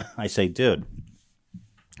Moses. I say, dude,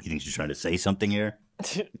 you think she's trying to say something here?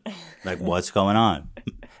 Like, what's going on?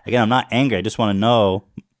 Again, I'm not angry. I just want to know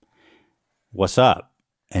what's up.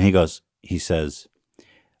 And he says,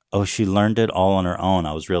 oh, she learned it all on her own.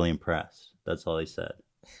 I was really impressed. That's all he said.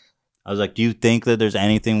 I was like, do you think that there's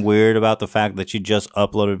anything weird about the fact that she just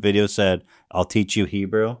uploaded a video said, I'll teach you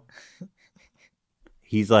Hebrew?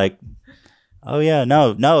 He's like, oh, yeah,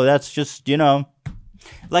 no, that's just,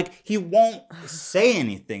 like he won't say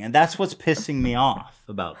anything. And that's what's pissing me off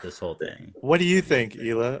about this whole thing. What do you think,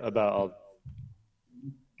 Hila, about all?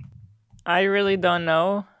 I really don't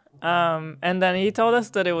know. And then he told us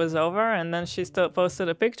that it was over, and then she still posted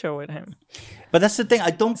a picture with him. But that's the thing.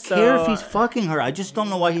 I don't care if So, he's fucking her. I just don't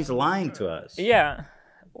know why he's lying to us. Yeah.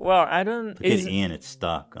 Well, I don't. Look at Ian, it's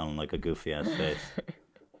stuck on like a goofy ass face.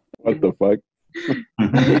 What the fuck?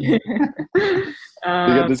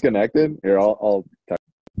 You get disconnected? Here, I'll text.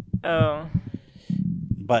 Oh,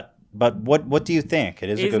 But what do you think? It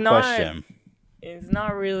is a He's good not- question. he's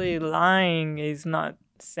not really lying. He's not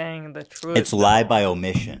saying the truth. It's lie by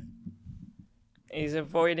omission. He's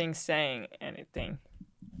avoiding saying anything.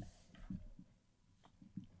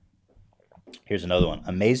 Here's another one.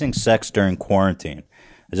 Amazing sex during quarantine.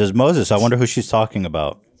 It says, Moses, I wonder who she's talking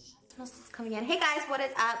about. Moses is coming in. Hey guys, what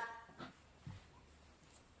is up?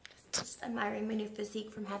 Just admiring my new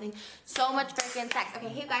physique from having so much freaking sex. Okay,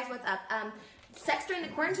 hey guys, what's up? Sex during the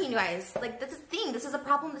quarantine, you guys. Like, this is a thing. This is a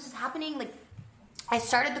problem. This is happening. Like, I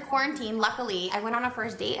started the quarantine. Luckily, I went on a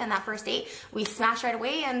first date, and that first date, we smashed right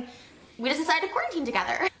away, and we just decided to quarantine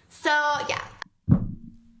together. So, yeah.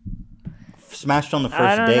 Smashed on the first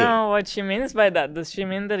I don't date. know what she means by that. Does she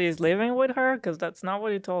mean that he's living with her? Because that's not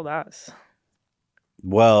what he told us.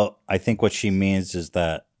 Well, I think what she means is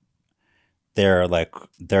that they're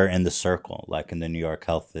in the circle, like in the New York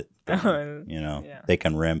health thing, Yeah. they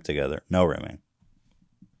can rim together. No rimming.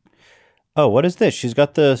 Oh, what is this? She's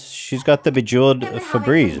got the bejeweled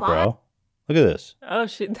Febreze, bro. Look at this. Oh,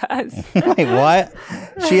 she does. Wait, what?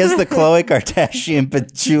 She has the Khloe Kardashian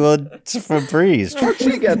bejeweled Febreze. How'd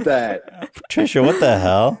she get that? Trisha, what the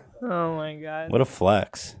hell? Oh my god. What a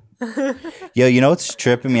flex. Yo, you know what's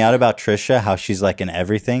tripping me out about Trisha? How she's like in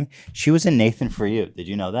everything. She was in Nathan For You. Did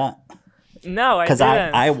you know that? No, I Because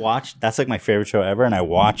didn't. I watched, that's like my favorite show ever, and I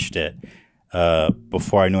watched it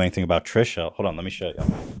before I knew anything about Trisha. Hold on, let me show you.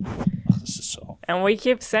 Oh, this is so. And we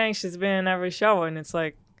keep saying she's been in every show, and it's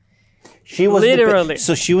like, She was literally.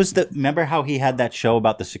 so she was the. Remember how he had that show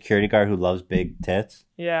about the security guard who loves big tits?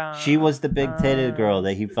 yeah. She was the big titted girl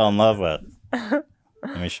that he fell in love with.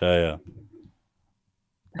 Let me show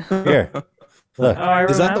you. Here, look. Oh, I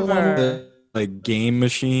Is that the one with remember. the like game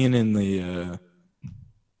machine in the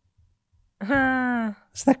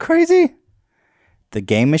Isn't that crazy? The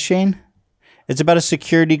game machine? It's about a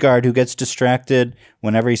security guard who gets distracted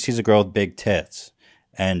whenever he sees a girl with big tits.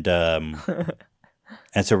 And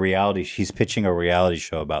it's a reality. He's pitching a reality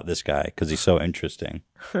show about this guy because he's so interesting.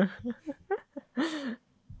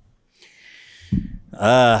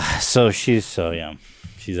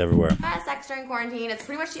 She's everywhere. Sex during quarantine. It's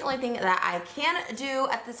pretty much the only thing that I can do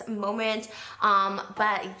at this moment.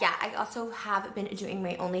 But yeah, I also have been doing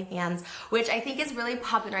my OnlyFans, which I think is really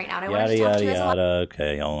popping right now. And I wanted Yada to talk to yada you guys yada.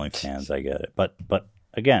 Okay, OnlyFans, I get it. But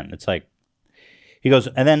again, it's like he goes,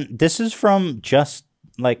 and then this is from just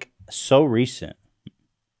like so recent.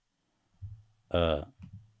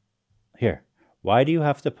 Here. Why do you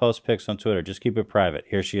have to post pics on Twitter? Just keep it private.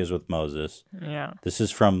 Here she is with Moses. Yeah. This is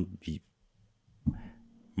from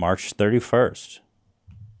March 31st.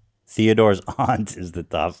 Theodore's aunt is the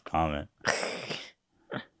top comment.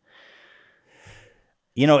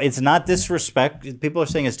 You know, it's not disrespect. People are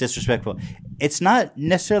saying it's disrespectful. It's not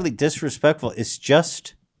necessarily disrespectful. It's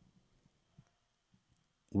just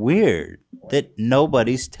weird that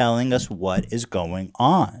nobody's telling us what is going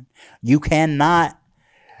on. You cannot.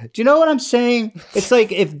 Do you know what I'm saying? It's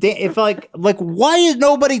like if why is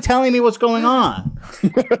nobody telling me what's going on?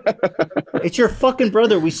 It's your fucking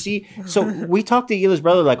brother. We talk to Hila's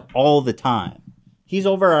brother like all the time. He's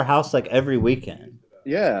over our house like every weekend.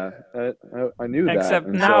 Yeah, I knew that. Except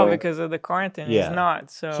and now so- because of the quarantine, Yeah. he's not.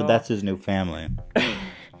 So that's his new family.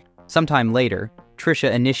 Sometime later,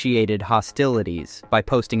 Trisha initiated hostilities by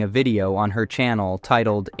posting a video on her channel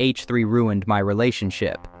titled H3 Ruined My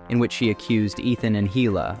Relationship, in which she accused Ethan and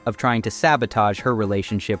Hila of trying to sabotage her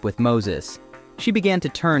relationship with Moses. She began to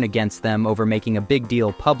turn against them over making a big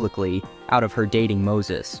deal publicly out of her dating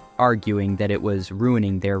Moses, arguing that it was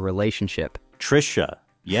ruining their relationship. Trisha.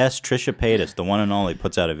 Yes, Trisha Paytas, the one and only,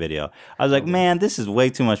 puts out a video. I was like, man, this is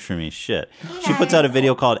way too much for me. Shit. She puts out a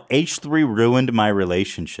video called H3 Ruined My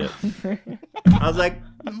Relationship. I was like,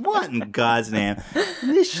 what in God's name?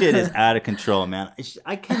 This shit is out of control, man.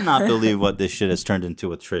 I cannot believe what this shit has turned into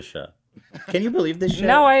with Trisha. Can you believe this shit?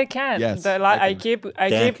 No, I can't. Yes, I keep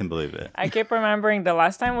Dan can believe it. I keep remembering the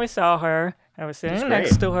last time we saw her. I was sitting It's next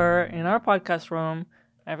great. to her in our podcast room.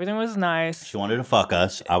 Everything was nice. She wanted to fuck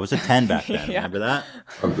us. I was a 10 back then. Yeah. Remember that?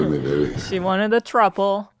 Come to me, baby. She wanted a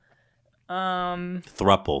throuple.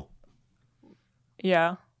 Thruple.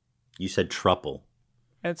 Yeah, You said truple.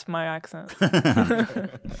 it's my accent.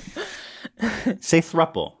 Say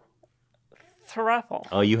thruple. Thruple.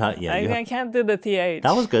 Oh, you have, yeah. I can't do the th.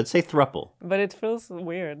 That was good. Say thruple. But it feels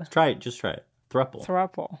weird. Try it. Just try it. Thruple.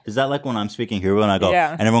 Thruple. Is that like when I'm speaking here when I go,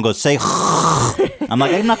 Yeah. and everyone goes, say, I'm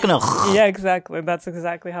like, I'm not going to. Yeah, exactly. That's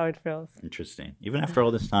exactly how it feels. Interesting. Even after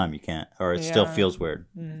all this time, you can't, or it still Yeah. feels weird.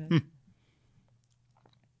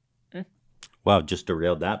 Wow, just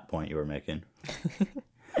derailed that point you were making.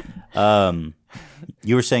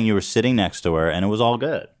 You were saying you were sitting next to her, and it was all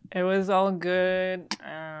good. It was all good.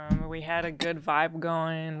 We had a good vibe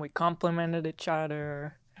going. We complimented each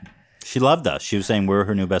other. She loved us. She was saying we're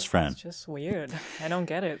her new best friend. It's just weird. I don't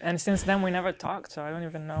get it. And since then, we never talked, so I don't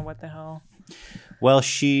even know what the hell. Well,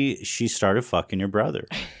 she started fucking your brother.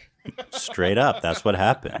 Straight up, that's what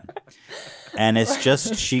happened. And it's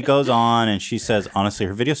just, she goes on and she says, honestly,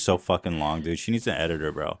 her video's so fucking long, dude. She needs an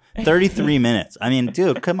editor, bro. 33 minutes. I mean,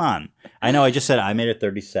 dude, come on. I know I just said I made a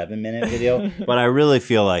 37-minute video, but I really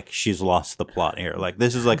feel like she's lost the plot here. Like,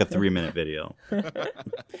 this is like a 3-minute video.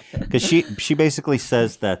 Because she basically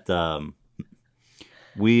says that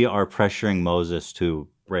we are pressuring Moses to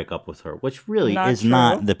break up with her, which really is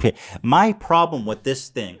not the my problem with this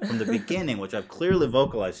thing from the beginning, which I've clearly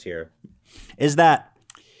vocalized here, is that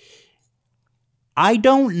I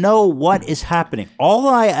don't know what is happening. All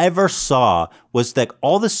I ever saw was that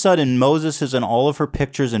all of a sudden Moses is in all of her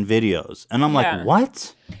pictures and videos. And I'm like,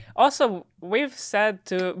 what? Also, we've said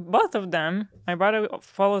to both of them, my brother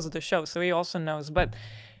follows the show, so he also knows. But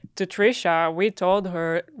to Trisha, we told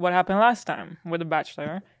her what happened last time with The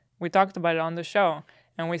Bachelor. We talked about it on the show.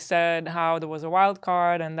 And we said how there was a wild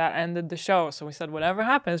card and that ended the show. So we said, whatever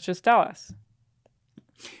happens, just tell us.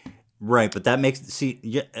 Right, but that makes,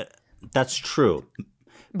 that's true.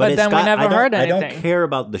 But then we never heard anything. I don't care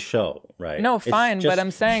about the show, right? No, fine, but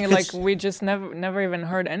I'm saying, like, we just never even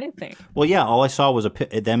heard anything. Well, yeah, all I saw was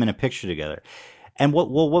them in a picture together. And what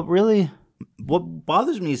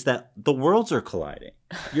bothers me is that the worlds are colliding.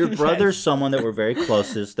 Your brother's someone that we're very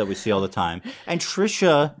closest, that we see all the time. And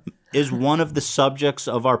Trisha is one of the subjects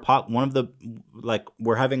of our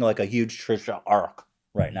we're having like a huge Trisha arc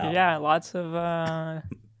right now. Yeah, lots of...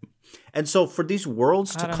 And so for these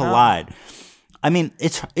worlds to collide, I mean,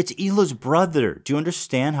 it's Hila's brother. Do you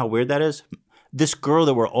understand how weird that is? This girl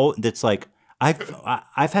that's like,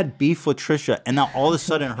 I've had beef with Trisha, and now all of a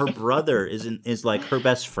sudden her brother is like her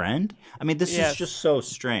best friend. I mean, this is just so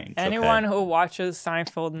strange. Anyone who watches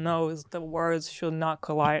Seinfeld knows the words should not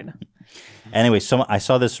collide. Anyway, I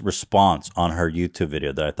saw this response on her YouTube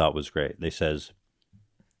video that I thought was great. They says,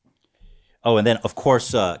 oh, and then of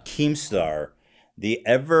course Keemstar, the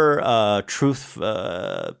ever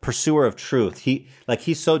pursuer of truth.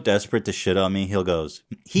 He's so desperate to shit on me.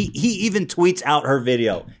 He even tweets out her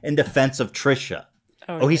video in defense of Trisha.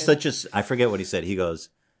 He's such a, I forget what he said. He goes,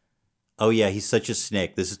 oh yeah, he's such a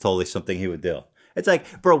snake. This is totally something he would do. It's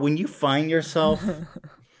like, bro, when you find yourself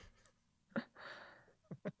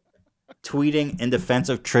tweeting in defense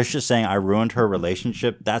of Trisha saying I ruined her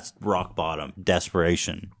relationship, that's rock bottom,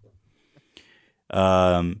 desperation.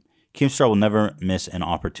 Keemstar will never miss an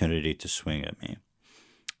opportunity to swing at me.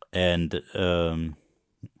 And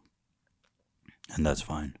that's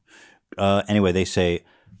fine. Anyway, they say,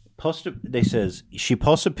 she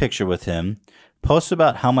posts a picture with him, posts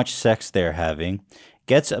about how much sex they're having,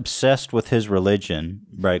 gets obsessed with his religion,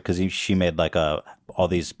 right? Because she made like all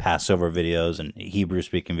these Passover videos and Hebrew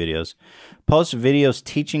speaking videos, posts videos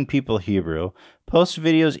teaching people Hebrew, posts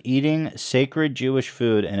videos eating sacred Jewish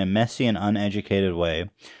food in a messy and uneducated way,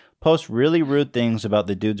 posts really rude things about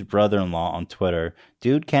the dude's brother-in-law on Twitter.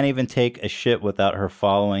 Dude can't even take a shit without her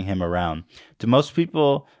following him around. To most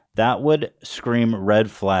people, that would scream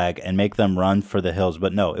red flag and make them run for the hills.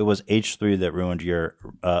 But no, it was H3 that ruined your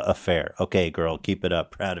affair. Okay, girl, keep it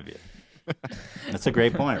up. Proud of you. That's a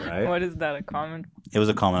great point, right? What is that, a comment? It was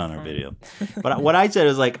a comment on our video. But what I said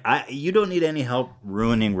is like, you don't need any help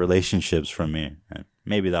ruining relationships from me.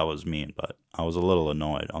 Maybe that was mean, but I was a little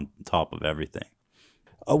annoyed on top of everything.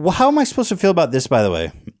 Well, how am I supposed to feel about this, by the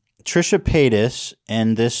way? Trisha Paytas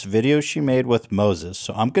and this video she made with Moses.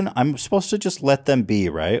 So I'm supposed to just let them be,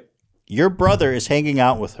 right? Your brother is hanging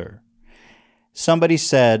out with her. Somebody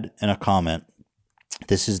said in a comment,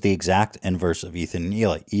 this is the exact inverse of Ethan and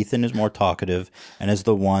Hila. Ethan is more talkative and is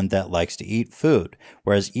the one that likes to eat food,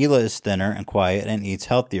 whereas Hila is thinner and quiet and eats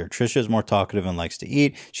healthier. Trisha is more talkative and likes to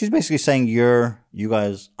eat. She's basically saying, you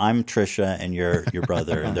guys, I'm Trisha and you're your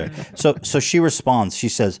brother. And so she responds. She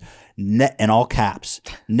says, in all caps,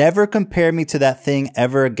 never compare me to that thing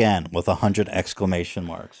ever again, with 100 exclamation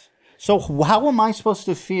marks. So how am I supposed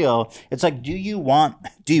to feel? It's like, do you want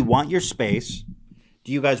your space?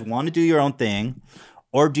 Do you guys want to do your own thing?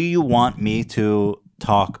 Or do you want me to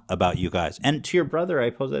talk about you guys? And to your brother, I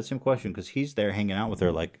pose that same question because he's there hanging out with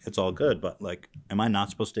her like it's all good. But like, am I not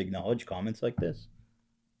supposed to acknowledge comments like this?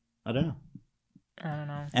 I don't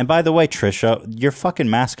know. And by the way, Trisha, your fucking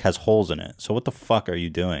mask has holes in it. So what the fuck are you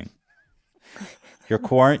doing?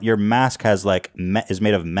 Your mask has is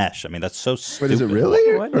made of mesh. I mean, that's so stupid. Wait, is it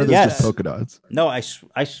really? Or are those just polka dots? No, I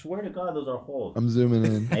swear to God, those are holes. I'm zooming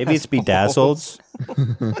in. Maybe it's bedazzled. Is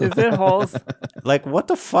it holes? Like, what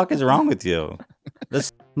the fuck is wrong with you?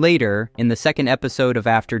 Later, in the second episode of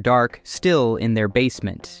After Dark, still in their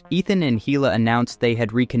basement, Ethan and Hila announced they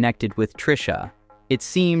had reconnected with Trisha. It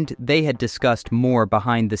seemed they had discussed more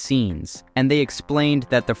behind the scenes, and they explained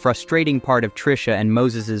that the frustrating part of Trisha and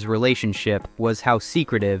Moses' relationship was how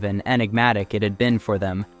secretive and enigmatic it had been for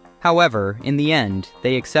them. However, in the end,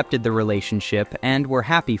 they accepted the relationship and were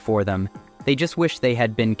happy for them. They just wished they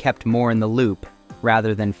had been kept more in the loop,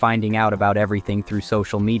 rather than finding out about everything through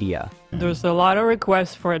social media. There's a lot of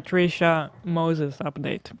requests for a Trisha Moses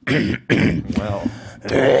update. Well,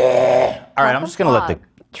 All right, I'm just gonna let the.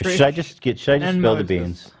 Trish Should I just spill the Moses.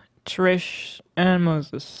 beans? Trish and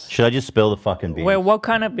Moses. Should I just spill the fucking beans? Wait, what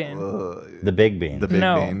kind of bean? The big bean. the big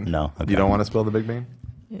No. bean. No, okay. You don't want to spill the big bean?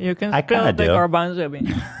 You can I spill kinda the do. garbanzo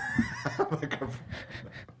bean.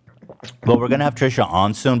 Well, we're gonna have Trisha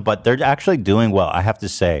on soon, but they're actually doing well. I have to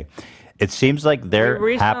say, it seems like they're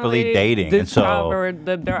We happily recently dating, and so discovered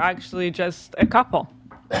that they're actually just a couple.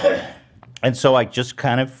 I just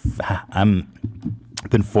kind of I'm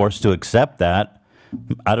been forced to accept that.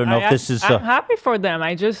 I don't know if this is. I'm happy for them.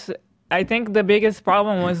 I think the biggest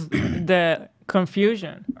problem was the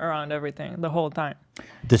confusion around everything the whole time.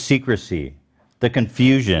 The secrecy, the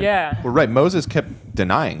confusion. Yeah. Well, right. Moses kept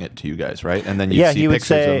denying it to you guys, right? And then you Yeah, see he would pictures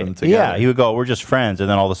say, of them together. yeah, he would go, we're just friends, and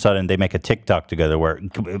then all of a sudden they make a TikTok together where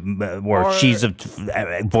Or- she's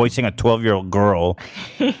voicing a 12-year-old girl.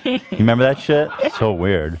 You remember that shit? So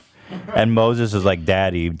weird. And Moses is like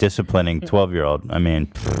daddy disciplining 12-year-old. I mean,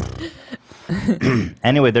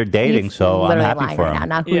 anyway, they're dating, He's so I'm literally happy lying for right him.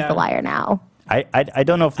 Now who's Yeah. the liar now? I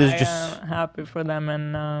don't know if this I is just. am happy for them,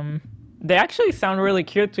 and they actually sound really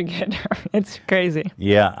cute together. It's crazy.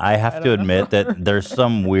 Yeah, I have to admit that there's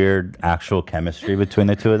some weird actual chemistry between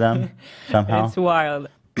the two of them somehow. It's wild.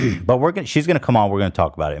 But she's gonna come on. We're gonna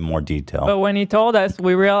talk about it in more detail. But when he told us,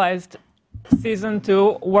 we realized season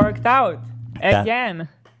 2 worked out again.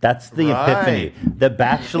 That's the epiphany. The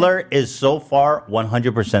Bachelor is so far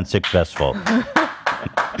 100% successful.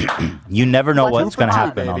 You never know what's going to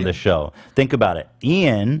happen on this show. Think about it.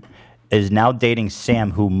 Ian is now dating Sam,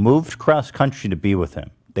 who moved cross country to be with him.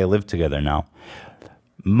 They live together now.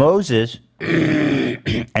 Moses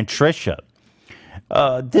and Trisha.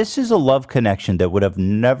 This is a love connection that would have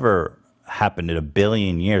never happened in a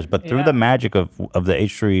billion years. But through the magic of the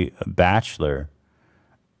H3 Bachelor,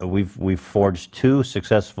 we've forged two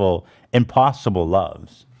successful, impossible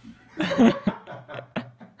loves.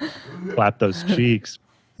 Clap those cheeks.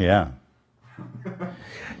 Yeah.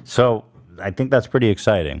 So I think that's pretty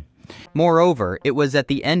exciting. Moreover, it was at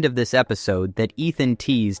the end of this episode that Ethan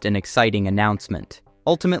teased an exciting announcement.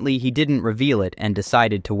 Ultimately, he didn't reveal it and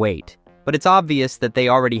decided to wait. But it's obvious that they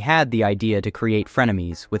already had the idea to create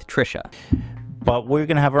frenemies with Trisha. But we're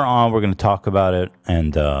going to have her on. We're going to talk about it.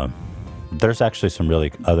 And there's actually some really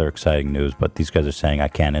other exciting news, but these guys are saying I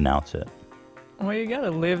can't announce it. Well, you gotta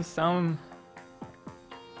leave some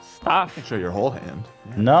stuff. Show your whole hand.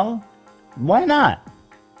 No? Why not?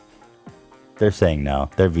 They're saying no.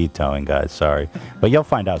 They're vetoing, guys. Sorry. But you'll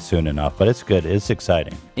find out soon enough. But it's good. It's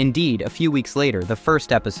exciting. Indeed, a few weeks later, the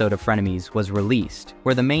first episode of Frenemies was released,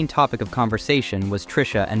 where the main topic of conversation was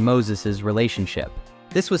Trisha and Moses' relationship.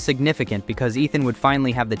 This was significant because Ethan would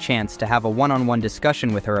finally have the chance to have a one-on-one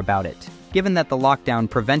discussion with her about it, given that the lockdown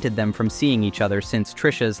prevented them from seeing each other since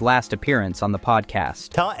Trisha's last appearance on the podcast.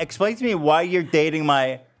 Explain to me why you're dating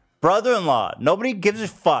my brother-in-law. Nobody gives a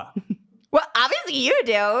fuck Well, obviously you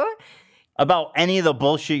do. about any of the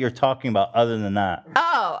bullshit you're talking about other than that.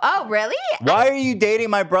 Oh, really? Why are you dating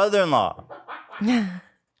my brother-in-law? Can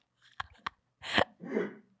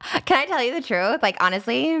I tell you the truth? Like,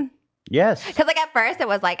 honestly? Yes. Because, like, at first it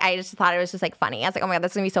was like, I just thought it was just like funny. I was like, oh my God,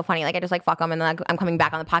 that's going to be so funny. Like, I just like fuck him and then I'm coming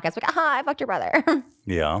back on the podcast. Like, I fucked your brother.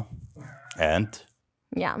 Yeah. And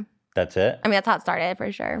Yeah. that's it? I mean, that's how it started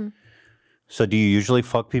for sure. So do you usually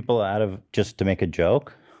fuck people out of just to make a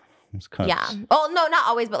joke? It's kind Yeah. of... Well, no, not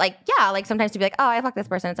always, but like, yeah, like sometimes to be like, oh, I fucked this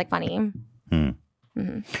person. It's like funny.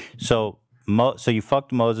 So you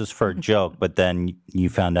fucked Moses for a joke, but then you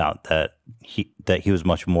found out that he was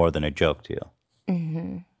much more than a joke to you.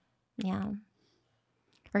 Mm-hmm. Yeah.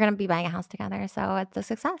 We're going to be buying a house together, so it's a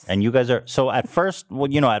success. And you guys are... So at first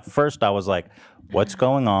I was like, what's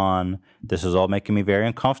going on? This is all making me very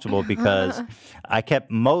uncomfortable because I kept...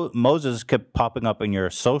 Moses kept popping up in your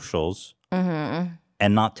socials and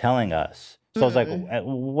not telling us. So I was like,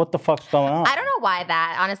 what the fuck's going on? I don't know why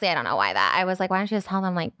that. Honestly, I don't know why that. I was like, why don't you just tell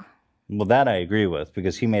them, like... Well, that I agree with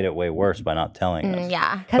because he made it way worse by not telling us.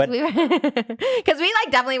 Yeah, because we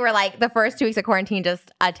like definitely were like the first 2 weeks of quarantine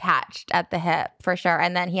just attached at the hip for sure.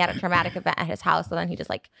 And then he had a traumatic event at his house. So then he just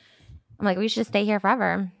like, I'm like, we should just stay here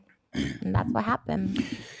forever. And that's what happened. We've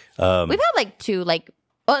had like two, like,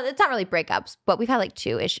 well, it's not really breakups, but we've had like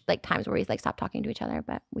two-ish like times where we like stopped talking to each other,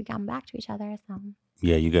 but we got back to each other. So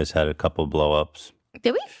Yeah, you guys had a couple blow-ups.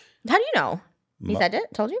 Did we? How do you know? He said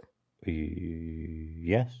it? Told you?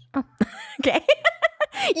 Yes. Oh, okay.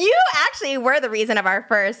 You actually were the reason of our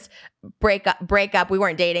first breakup. We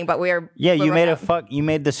weren't dating, but we were. Yeah, we you broke made up. you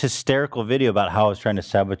made this hysterical video about how I was trying to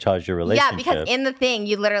sabotage your relationship. Yeah, because in the thing,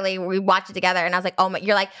 we watched it together, and I was like, oh my,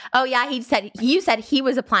 you're like, oh yeah, you said he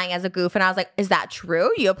was applying as a goof, and I was like, is that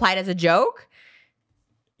true? You applied as a joke?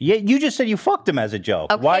 Yeah, you just said you fucked him as a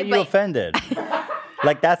joke. Okay, Why are you offended?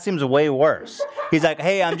 Like, that seems way worse. He's like,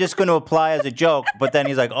 hey, I'm just going to apply as a joke. But then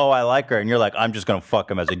he's like, oh, I like her. And you're like, I'm just going to fuck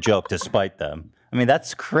him as a joke to spite them. I mean,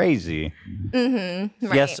 that's crazy. Mm-hmm.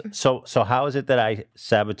 Right. Yes. So how is it that I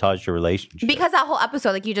sabotaged your relationship? Because that whole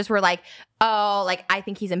episode, like, you just were like, oh, like, I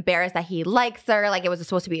think he's embarrassed that he likes her. Like, it was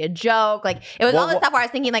supposed to be a joke. Like, it was all this stuff where I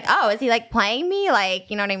was thinking, like, oh, is he, like, playing me? Like,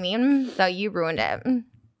 you know what I mean? So you ruined it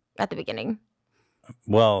at the beginning.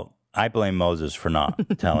 Well, I blame Moses for not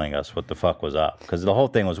telling us what the fuck was up, because the whole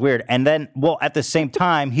thing was weird. And then, well, at the same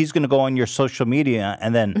time, he's going to go on your social media,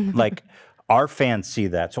 and then, like, our fans see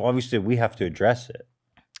that. So obviously, we have to address it.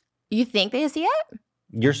 You think they see it?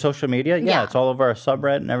 Your social media? Yeah. It's all over our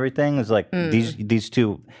subreddit and everything. It's like these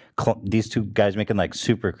two guys making, like,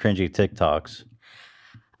 super cringy TikToks.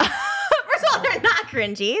 First of all, they're not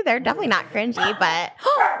cringy. They're definitely not cringy, but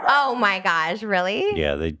oh my gosh, really?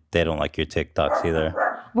 Yeah, they don't like your TikToks either.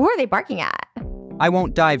 What were they barking at? I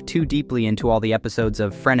won't dive too deeply into all the episodes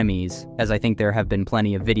of Frenemies, as I think there have been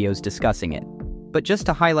plenty of videos discussing it. But just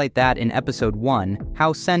to highlight that in episode 1,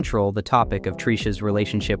 how central the topic of Trisha's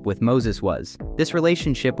relationship with Moses was. This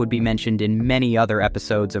relationship would be mentioned in many other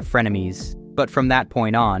episodes of Frenemies, but from that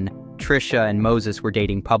point on, Trisha and Moses were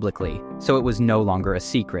dating publicly, so it was no longer a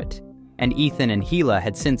secret. And Ethan and Gila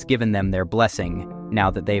had since given them their blessing, now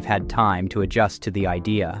that they've had time to adjust to the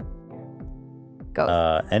idea.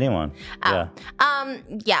 Go. Anyone? Yeah.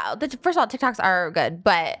 First of all, TikToks are good,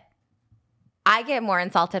 but I get more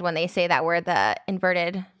insulted when they say that we're the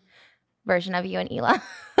inverted version of you and Hila.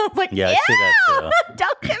 Like, yeah, I see that too.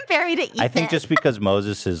 Don't compare me to Ethan. I think just because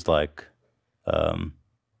Moses is like,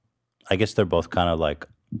 I guess they're both kind of like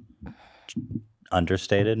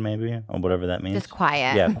understated, maybe, or whatever that means. Just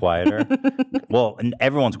quiet. Yeah, quieter. Well, and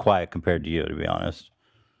everyone's quiet compared to you, to be honest.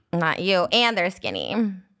 Not you, and they're skinny.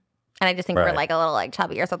 And I just think we're like a little like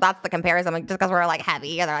chubbier. So that's the comparison. Like, just because we're like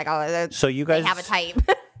heavy, and they're like, oh, so you guys they have a type.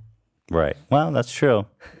 Right. Well, that's true.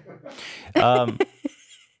 So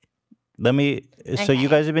you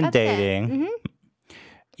guys have been dating. Mm-hmm.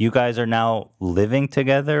 You guys are now living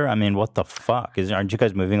together. I mean, what the fuck? Aren't you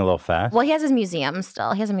guys moving a little fast? Well, he has his museum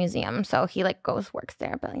still. He has a museum, so he like works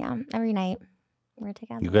there. But yeah, every night we're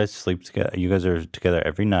together. You guys sleep together. You guys are together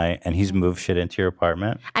every night, and he's moved shit into your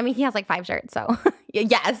apartment. I mean, he has like 5 shirts, so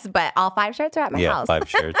yes, but all 5 shirts are at my house. Yeah, 5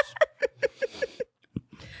 shirts.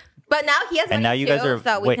 But now he has money and now you too, guys are,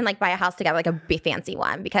 so we can like buy a house together, like a big fancy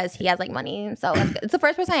one, because he has like money. So it's the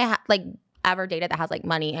first person I like ever dated that has like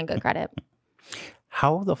money and good credit.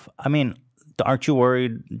 I mean, aren't you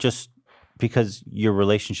worried just because your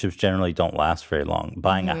relationships generally don't last very long?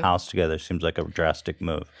 Buying a house together seems like a drastic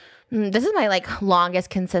move. This is my like longest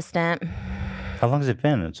consistent. How long has it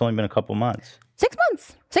been? It's only been a couple months. 6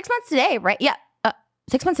 months. 6 months today, right? Yeah.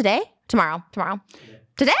 6 months today? Tomorrow.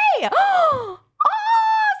 Today! Oh,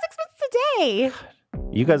 6 months today.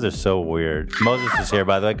 You guys are so weird. Moses is here,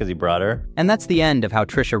 by the way, because he brought her. And that's the end of how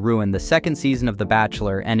Trisha ruined the second season of The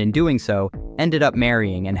Bachelor, and in doing so, ended up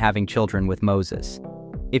marrying and having children with Moses.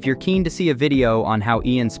 If you're keen to see a video on how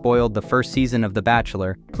Ian spoiled the first season of The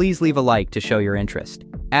Bachelor, please leave a like to show your interest,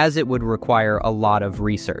 as it would require a lot of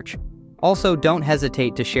research. Also, don't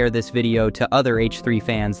hesitate to share this video to other H3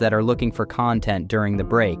 fans that are looking for content during the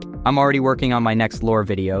break. I'm already working on my next lore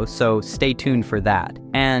video, so stay tuned for that.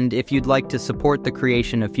 And if you'd like to support the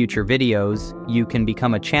creation of future videos, you can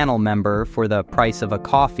become a channel member for the price of a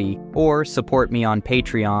coffee, or support me on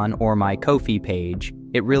Patreon or my Ko-fi page.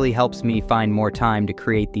 It really helps me find more time to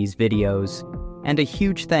create these videos. And a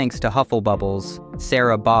huge thanks to Hufflebubbles,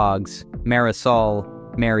 Sarah Boggs, Marisol,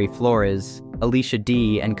 Mary Flores, Alicia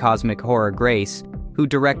D, and Cosmic Horror Grace, who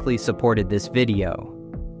directly supported this video.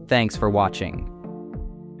 Thanks for watching.